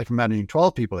ridiculous. If I'm managing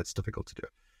 12 people, it's difficult to do.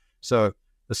 So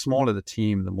the smaller the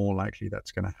team, the more likely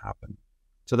that's going to happen.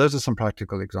 So those are some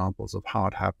practical examples of how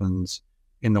it happens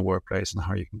in the workplace and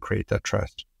how you can create that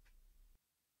trust.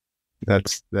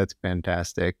 That's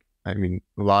fantastic. I mean,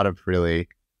 a lot of really,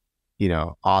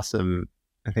 awesome,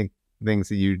 I think, things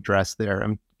that you addressed there.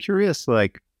 I'm curious,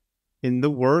 like, in the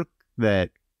work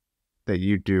that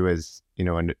you do as,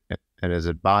 and as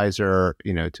advisor,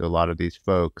 to a lot of these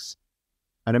folks,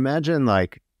 I'd imagine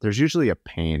like there's usually a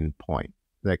pain point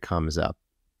that comes up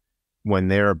when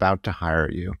they're about to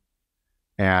hire you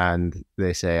and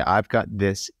they say, I've got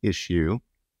this issue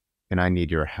and I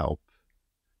need your help.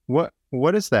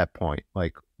 What is that point?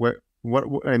 Like, what,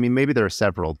 I mean, maybe there are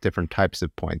several different types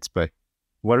of points, but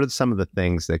what are some of the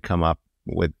things that come up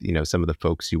with, some of the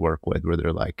folks you work with where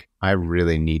they're like, I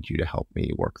really need you to help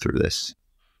me work through this?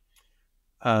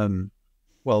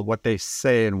 Well, what they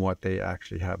say and what they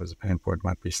actually have as a pain point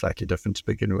might be slightly different to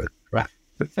begin with, right?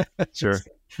 Sure.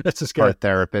 That's just part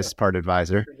therapist, part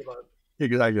advisor.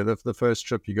 Exactly. The first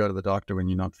trip you go to the doctor when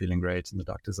you're not feeling great and the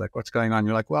doctor's like, what's going on?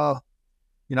 You're like, well,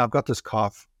 I've got this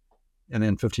cough. And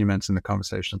then 15 minutes in the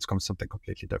conversation, it's something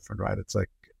completely different, right? It's like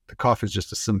the cough is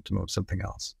just a symptom of something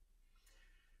else.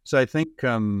 So I think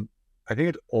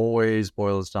it always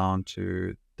boils down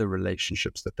to the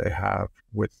relationships that they have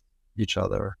with each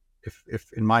other.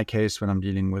 If in my case, when I'm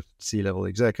dealing with C-level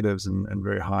executives and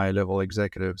very high-level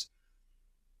executives,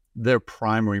 their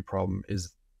primary problem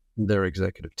is their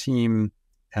executive team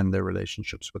and their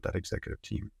relationships with that executive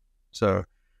team. So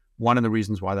one of the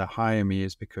reasons why they hire me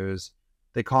is because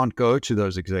they can't go to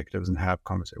those executives and have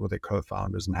conversations with their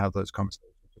co-founders and have those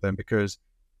conversations with them because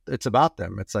it's about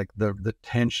them. It's like the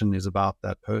tension is about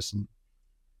that person.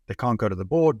 They can't go to the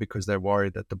board because they're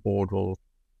worried that the board will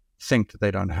think that they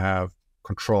don't have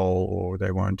control or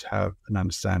they won't have an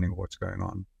understanding of what's going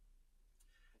on.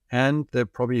 And they're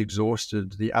probably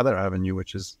exhausted the other avenue,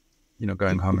 which is,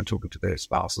 going home and talking to their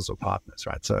spouses or partners,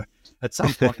 right? So at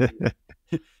some point,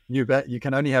 you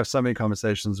can only have so many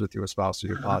conversations with your spouse or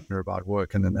your partner about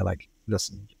work, and then they're like,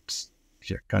 "Listen,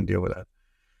 can't deal with that."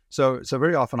 So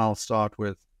very often I'll start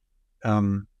with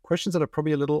questions that are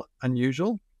probably a little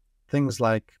unusual, things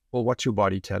like, "Well, what's your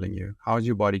body telling you? How is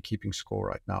your body keeping score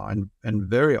right now?" And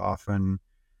very often,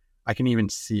 I can even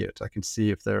see it. I can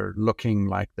see if they're looking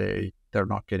like they're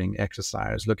not getting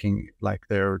exercise, looking like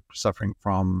they're suffering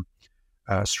from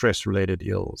stress-related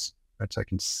ills. Right? So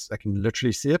I can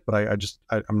literally see it, but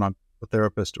I'm not a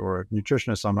therapist or a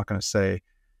nutritionist, so I'm not going to say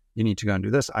you need to go and do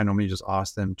this. I normally just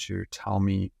ask them to tell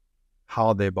me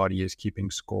how their body is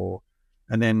keeping score,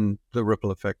 and then the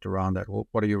ripple effect around that. Well,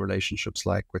 what are your relationships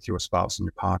like with your spouse and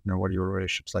your partner? What are your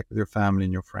relationships like with your family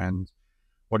and your friends?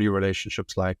 What are your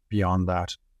relationships like beyond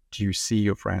that? Do you see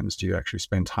your friends? Do you actually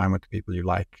spend time with the people you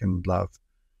like and love?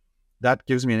 That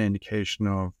gives me an indication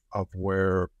of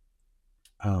where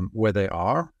where they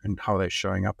are and how they're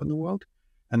showing up in the world.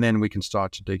 And then we can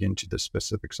start to dig into the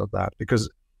specifics of that, because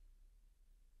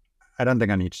I don't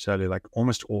think I need to tell you, like,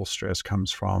 almost all stress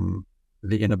comes from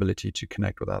the inability to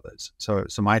connect with others. So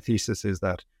my thesis is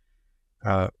that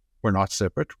we're not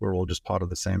separate. We're all just part of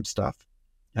the same stuff,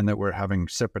 and that we're having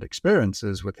separate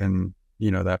experiences within,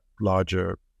 that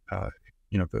larger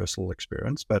universal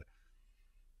experience. But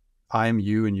I'm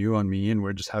you and you on me, and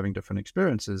we're just having different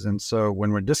experiences. And so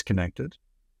when we're disconnected,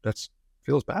 that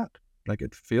feels bad. Like,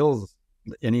 it feels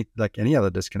like any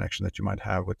other disconnection that you might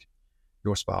have with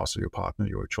your spouse or your partner,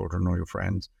 your children or your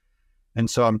friends. And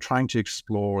so I'm trying to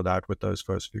explore that with those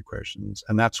first few questions.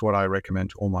 And that's what I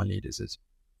recommend to all my leaders is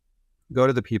go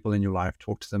to the people in your life,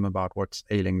 talk to them about what's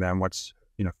ailing them, what's,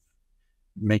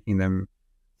 making them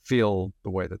feel the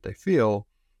way that they feel.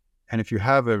 And if you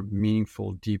have a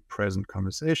meaningful, deep, present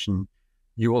conversation,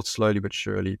 you will slowly but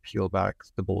surely peel back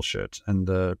the bullshit and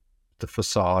the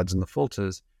facades and the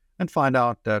filters, and find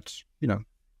out that,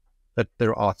 that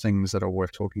there are things that are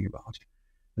worth talking about.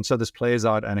 And so this plays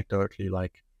out anecdotally.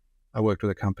 Like, I worked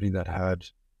with a company that had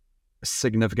a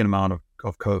significant amount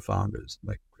of co-founders,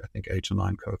 like I think 8 or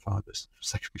 9 co-founders.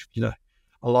 It's like,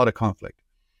 a lot of conflict.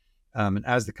 And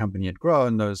as the company had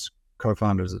grown, those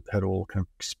co-founders had all kind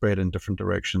of spread in different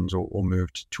directions or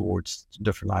moved towards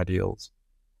different ideals.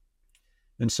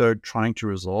 And so trying to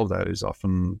resolve that is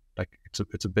often like,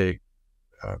 it's a big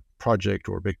project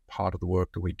or a big part of the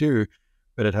work that we do,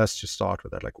 but it has to start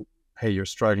with that. Like, hey, you're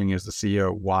struggling as the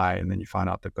CEO, why? And then you find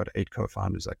out they've got 8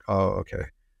 co-founders. Like, oh, okay,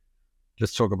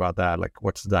 let's talk about that. Like,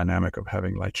 what's the dynamic of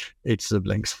having like 8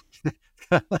 siblings?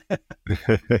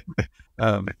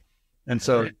 And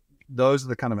so those are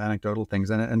the kind of anecdotal things,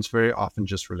 and it's very often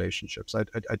just relationships.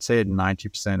 I'd say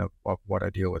 90% of what I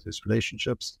deal with is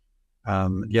relationships.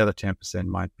 The other 10%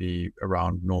 might be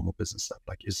around normal business stuff,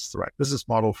 like, is this the right business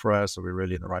model for us? Are we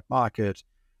really in the right market?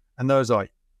 And those are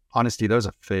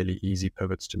fairly easy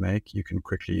pivots to make. You can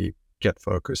quickly get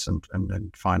focus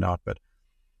and find out. But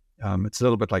it's a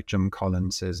little bit like Jim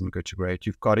Collins says in Good to Great.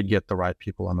 You've got to get the right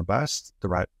people on the bus, the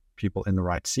right people in the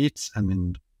right seats, and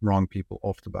then wrong people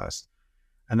off the bus.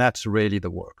 And that's really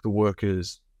the work. The work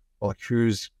is, well,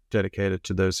 who's dedicated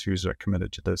to this? Who's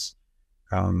committed to this?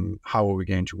 How are we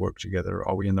going to work together?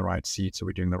 Are we in the right seats? Are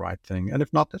we doing the right thing? And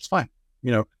if not, that's fine.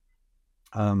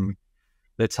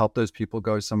 Let's help those people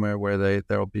go somewhere where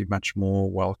they'll be much more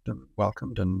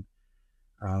welcomed. And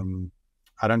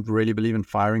I don't really believe in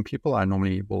firing people. I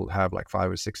normally will have like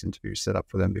 5 or 6 interviews set up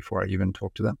for them before I even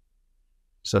talk to them,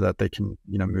 so that they can,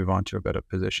 move on to a better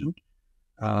position.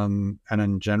 And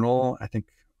in general, I think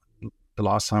the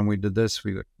last time we did this,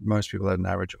 most people had an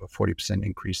average of a 40%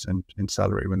 increase in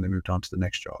salary when they moved on to the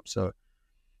next job. So,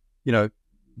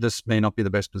 this may not be the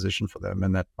best position for them,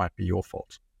 and that might be your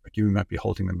fault. Like, you might be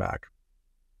holding them back.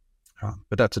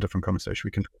 But that's a different conversation.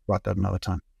 We can talk about that another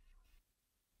time.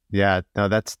 Yeah, no,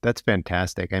 that's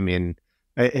fantastic. I mean,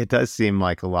 it does seem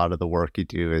like a lot of the work you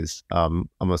do is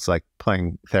almost like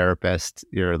playing therapist.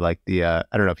 You're like I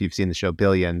don't know if you've seen the show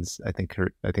Billions. I think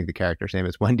the character's name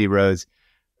is Wendy Rose.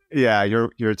 Yeah,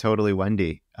 you're totally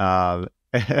Wendy. The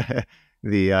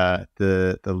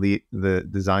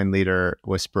design leader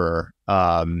whisperer.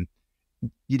 I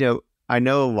know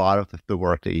a lot of the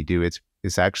work that you do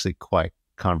is actually quite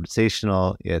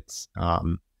conversational. It's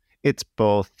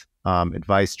both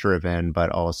advice driven, but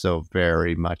also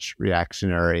very much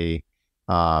reactionary,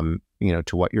 to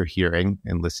what you're hearing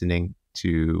and listening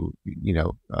to,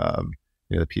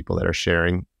 the people that are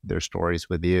sharing their stories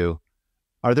with you.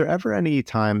 Are there ever any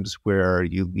times where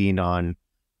you lean on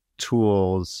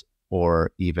tools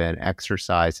or even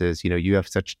exercises? You have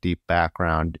such deep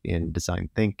background in design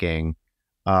thinking,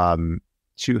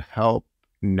 to help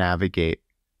navigate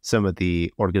some of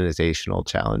the organizational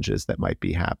challenges that might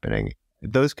be happening.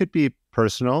 Those could be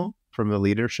personal from a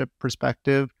leadership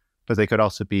perspective, but they could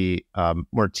also be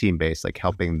more team-based, like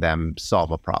helping them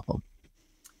solve a problem.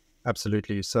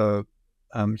 Absolutely. So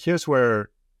here's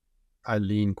where I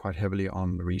lean quite heavily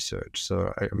on the research.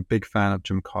 So I'm a big fan of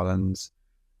Jim Collins,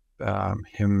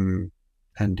 him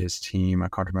and his team. I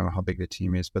can't remember how big the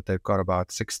team is, but they've got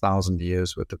about 6,000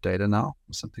 years worth of data now,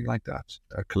 or something like that,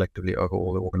 collectively over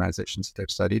all the organizations that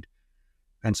they've studied.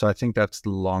 And so I think that's the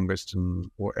longest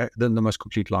or the most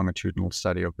complete longitudinal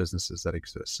study of businesses that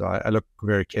exist. So I look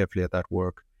very carefully at that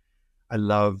work. I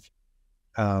love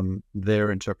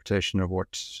their interpretation of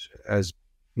what, as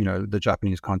the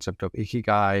Japanese concept of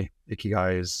ikigai.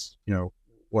 Ikigai is,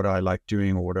 what do I like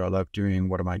doing, or what do I love doing?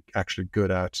 What am I actually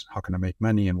good at? How can I make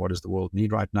money? And what does the world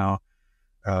need right now?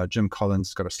 Jim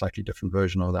Collins got a slightly different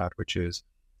version of that, which is,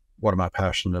 what am I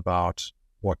passionate about?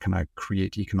 what can I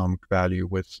create economic value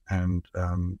with, and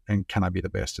can I be the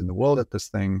best in the world at this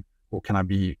thing, or can I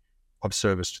be of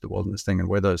service to the world in this thing, and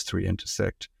where those three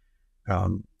intersect.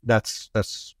 That's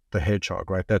the hedgehog,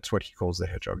 right? That's what he calls the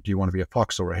hedgehog. Do you want to be a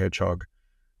fox or a hedgehog?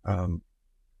 And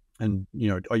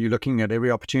are you looking at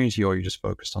every opportunity, or are you just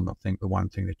focused on the one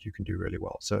thing that you can do really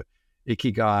well? So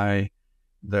Ikigai,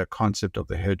 the concept of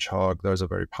the hedgehog, those are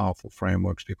very powerful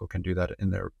frameworks. People can do that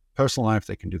in their personal life.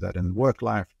 They can do that in work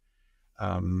life.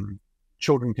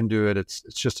 Children can do it.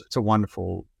 It's a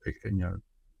wonderful,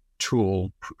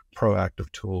 tool,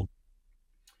 proactive tool.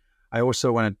 I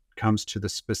also, when it comes to the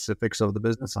specifics of the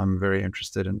business, I'm very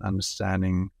interested in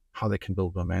understanding how they can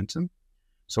build momentum.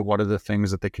 So what are the things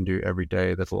that they can do every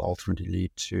day that will ultimately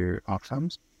lead to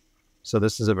outcomes? So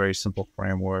this is a very simple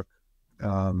framework.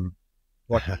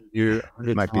 What can you do?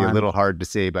 It might be a little hard to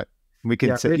see, but you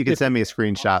can send me a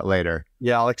screenshot later.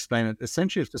 Yeah, I'll explain it.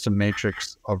 Essentially, it's just a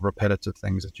matrix of repetitive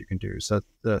things that you can do. So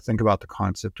think about the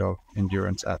concept of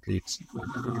endurance athletes.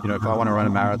 If I want to run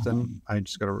a marathon, I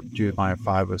just got to do my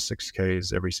 5 or 6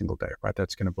 Ks every single day, right?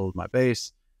 That's going to build my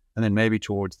base. And then maybe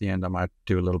towards the end, I might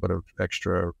do a little bit of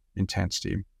extra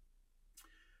intensity.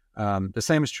 The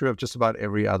same is true of just about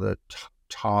every other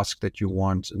task that you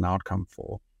want an outcome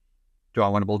for. Do I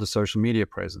want to build a social media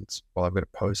presence? Well, I've got to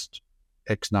post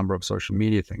X number of social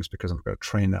media things because I've got to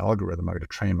train the algorithm. I've got to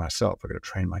train myself. I've got to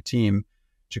train my team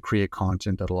to create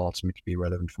content that will ultimately be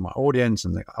relevant for my audience,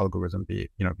 and the algorithm be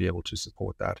able to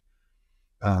support that.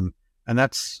 And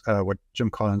that's what Jim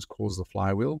Collins calls the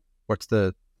flywheel. What's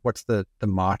the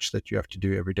march that you have to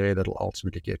do every day that'll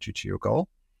ultimately get you to your goal?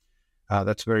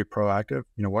 That's very proactive.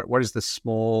 What is the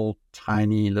small,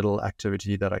 tiny little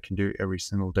activity that I can do every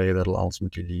single day that'll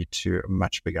ultimately lead to a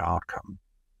much bigger outcome?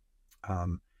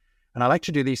 And I like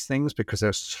to do these things because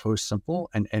they're so simple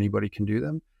and anybody can do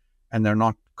them, and they're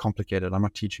not complicated. I'm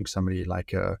not teaching somebody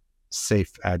like a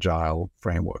safe, agile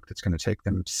framework that's going to take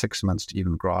them 6 months to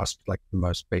even grasp like the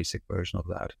most basic version of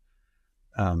that.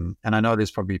 And I know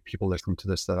there's probably people listening to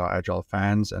this that are agile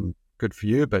fans, and good for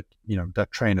you, but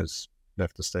that train has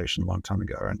left the station a long time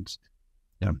ago,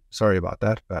 and sorry about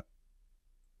that, but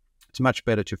it's much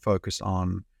better to focus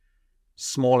on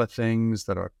smaller things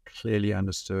that are clearly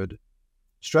understood.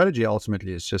 Strategy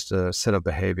ultimately is just a set of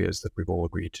behaviors that we've all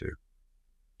agreed to.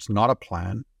 It's not a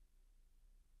plan,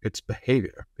 it's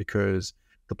behavior, because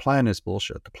the plan is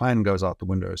bullshit. The plan goes out the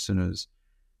window as soon as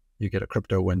you get a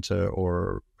crypto winter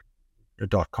or a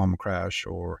 .com crash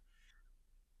or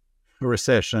a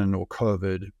recession or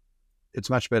COVID. It's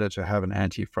much better to have an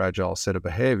anti-fragile set of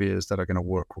behaviors that are going to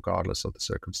work regardless of the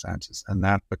circumstances. And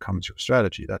that becomes your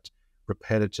strategy. That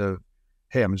repetitive,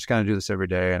 hey, I'm just going to do this every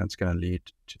day and it's going to lead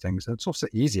to things. And it's also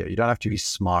easier. You don't have to be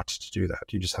smart to do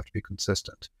that. You just have to be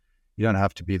consistent. You don't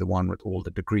have to be the one with all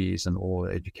the degrees and all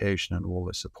the education and all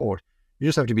the support. You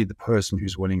just have to be the person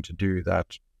who's willing to do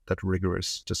that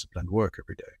rigorous, disciplined work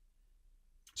every day.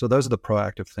 So those are the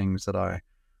proactive things that I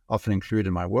often include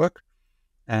in my work.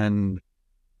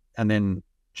 And then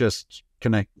just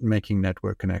making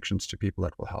network connections to people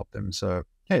that will help them. So,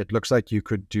 hey, it looks like you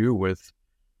could do with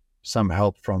some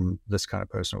help from this kind of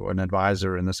person, or an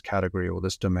advisor in this category or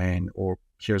this domain, or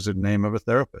here's the name of a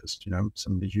therapist,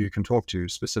 somebody who you can talk to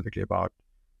specifically about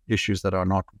issues that are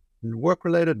not work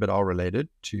related, but are related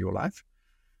to your life,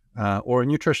 or a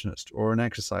nutritionist or an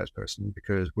exercise person,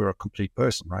 because we're a complete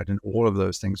person, right? And all of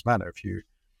those things matter.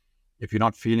 If you're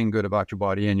not feeling good about your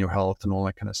body and your health and all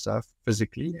that kind of stuff,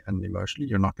 physically and emotionally,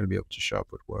 you're not going to be able to show up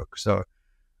at work. So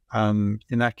in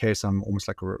that case, I'm almost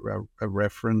like a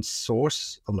reference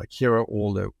source of like, here are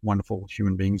all the wonderful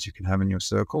human beings you can have in your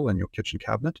circle and your kitchen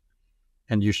cabinet.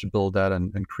 And you should build that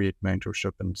and create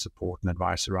mentorship and support and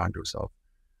advice around yourself.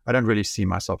 I don't really see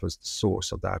myself as the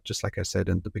source of that. Just like I said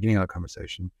in the beginning of the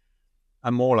conversation,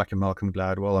 I'm more like a Malcolm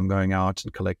Gladwell. I'm going out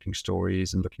and collecting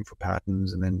stories and looking for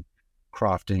patterns and then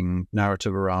crafting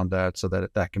narrative around that so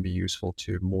that can be useful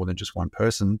to more than just one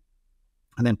person,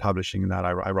 and then publishing that.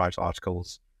 I write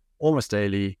articles almost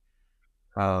daily.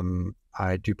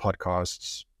 I do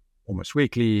podcasts almost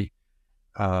weekly.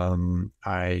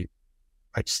 I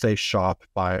stay sharp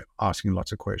by asking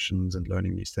lots of questions and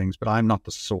learning these things, but I'm not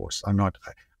the source.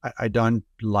 I don't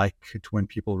like it when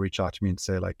people reach out to me and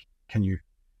say like, can you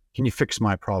fix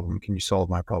my problem? Can you solve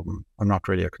my problem? I'm not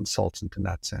really a consultant in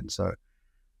that sense. So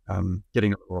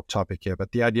getting a little off topic here,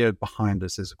 but the idea behind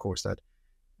this is, of course, that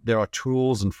there are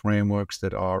tools and frameworks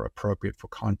that are appropriate for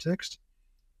context.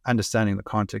 Understanding the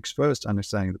context first,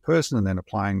 understanding the person, and then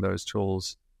applying those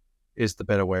tools is the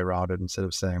better way around it, instead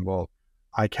of saying, well,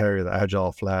 I carry the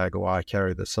agile flag, or I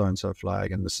carry the so-and-so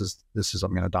flag, and this is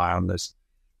I'm going to die on this.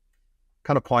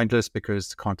 Kind of pointless, because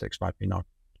the context might be not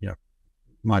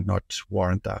might not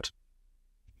warrant that.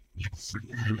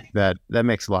 That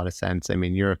makes a lot of sense. I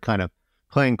mean, you're kind of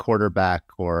playing quarterback,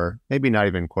 or maybe not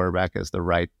even quarterback is the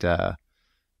right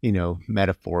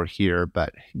metaphor here,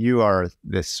 but you are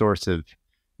this source of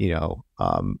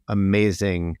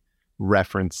amazing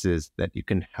references that you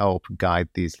can help guide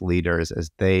these leaders as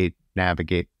they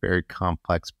navigate very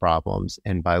complex problems.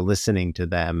 And by listening to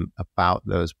them about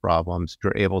those problems,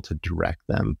 you're able to direct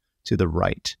them to the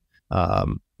right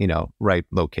right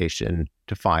location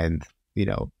to find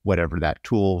whatever that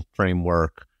tool,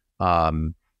 framework,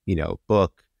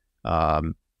 book,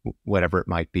 whatever it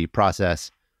might be,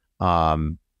 process,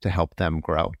 to help them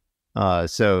grow.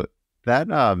 So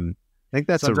that I think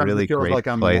that's Sometimes a really it feels great like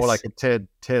I'm place. more like a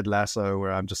Ted Lasso,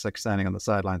 where I'm just like standing on the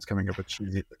sidelines, coming up with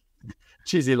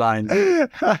cheesy lines.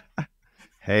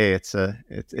 Hey, it's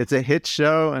a hit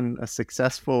show and a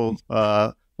successful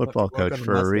football coach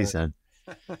for a reason.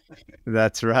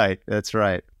 That's right.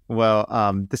 Well,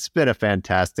 this has been a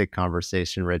fantastic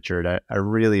conversation, Richard. I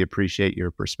really appreciate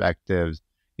your perspectives,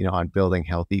 on building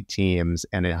healthy teams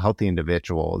and healthy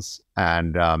individuals.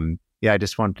 And I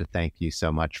just wanted to thank you so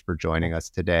much for joining us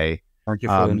today. Thank you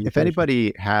for the invitation. If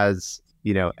anybody has,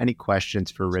 any questions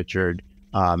for Richard,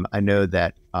 I know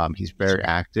that he's very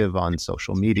active on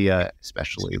social media,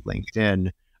 especially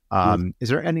LinkedIn. Is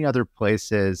there any other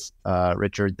places,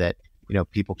 Richard, that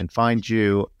people can find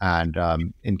you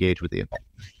and engage with you?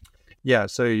 Yeah,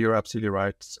 so you're absolutely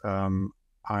right.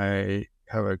 I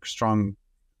have a strong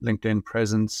LinkedIn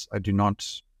presence. I do not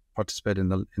participate in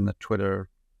the Twitter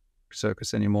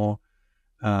circus anymore.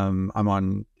 I'm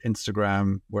on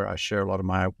Instagram, where I share a lot of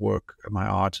my work, my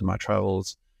art, and my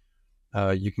travels.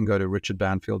 You can go to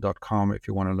richardbanfield.com if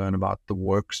you want to learn about the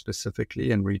work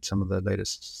specifically and read some of the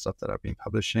latest stuff that I've been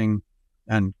publishing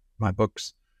and my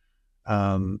books.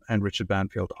 And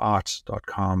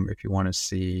richardbanfieldart.com if you want to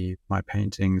see my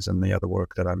paintings and the other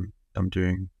work that I'm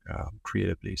doing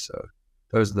creatively. So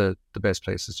those are the best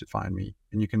places to find me.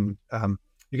 And you can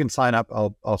sign up.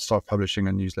 I'll start publishing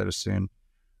a newsletter soon.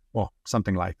 Well,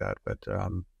 something like that. But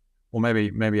or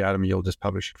maybe Adam, you'll just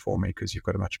publish it for me because you've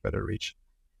got a much better reach.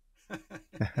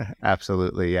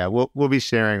 Absolutely. Yeah. We'll be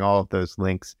sharing all of those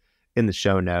links in the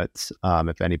show notes.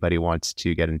 If anybody wants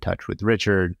to get in touch with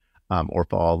Richard or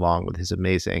follow along with his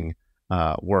amazing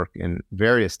work in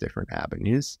various different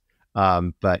avenues.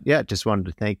 But yeah, just wanted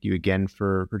to thank you again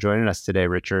for joining us today,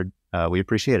 Richard. We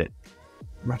appreciate it.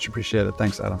 Much appreciated.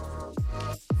 Thanks, Adam.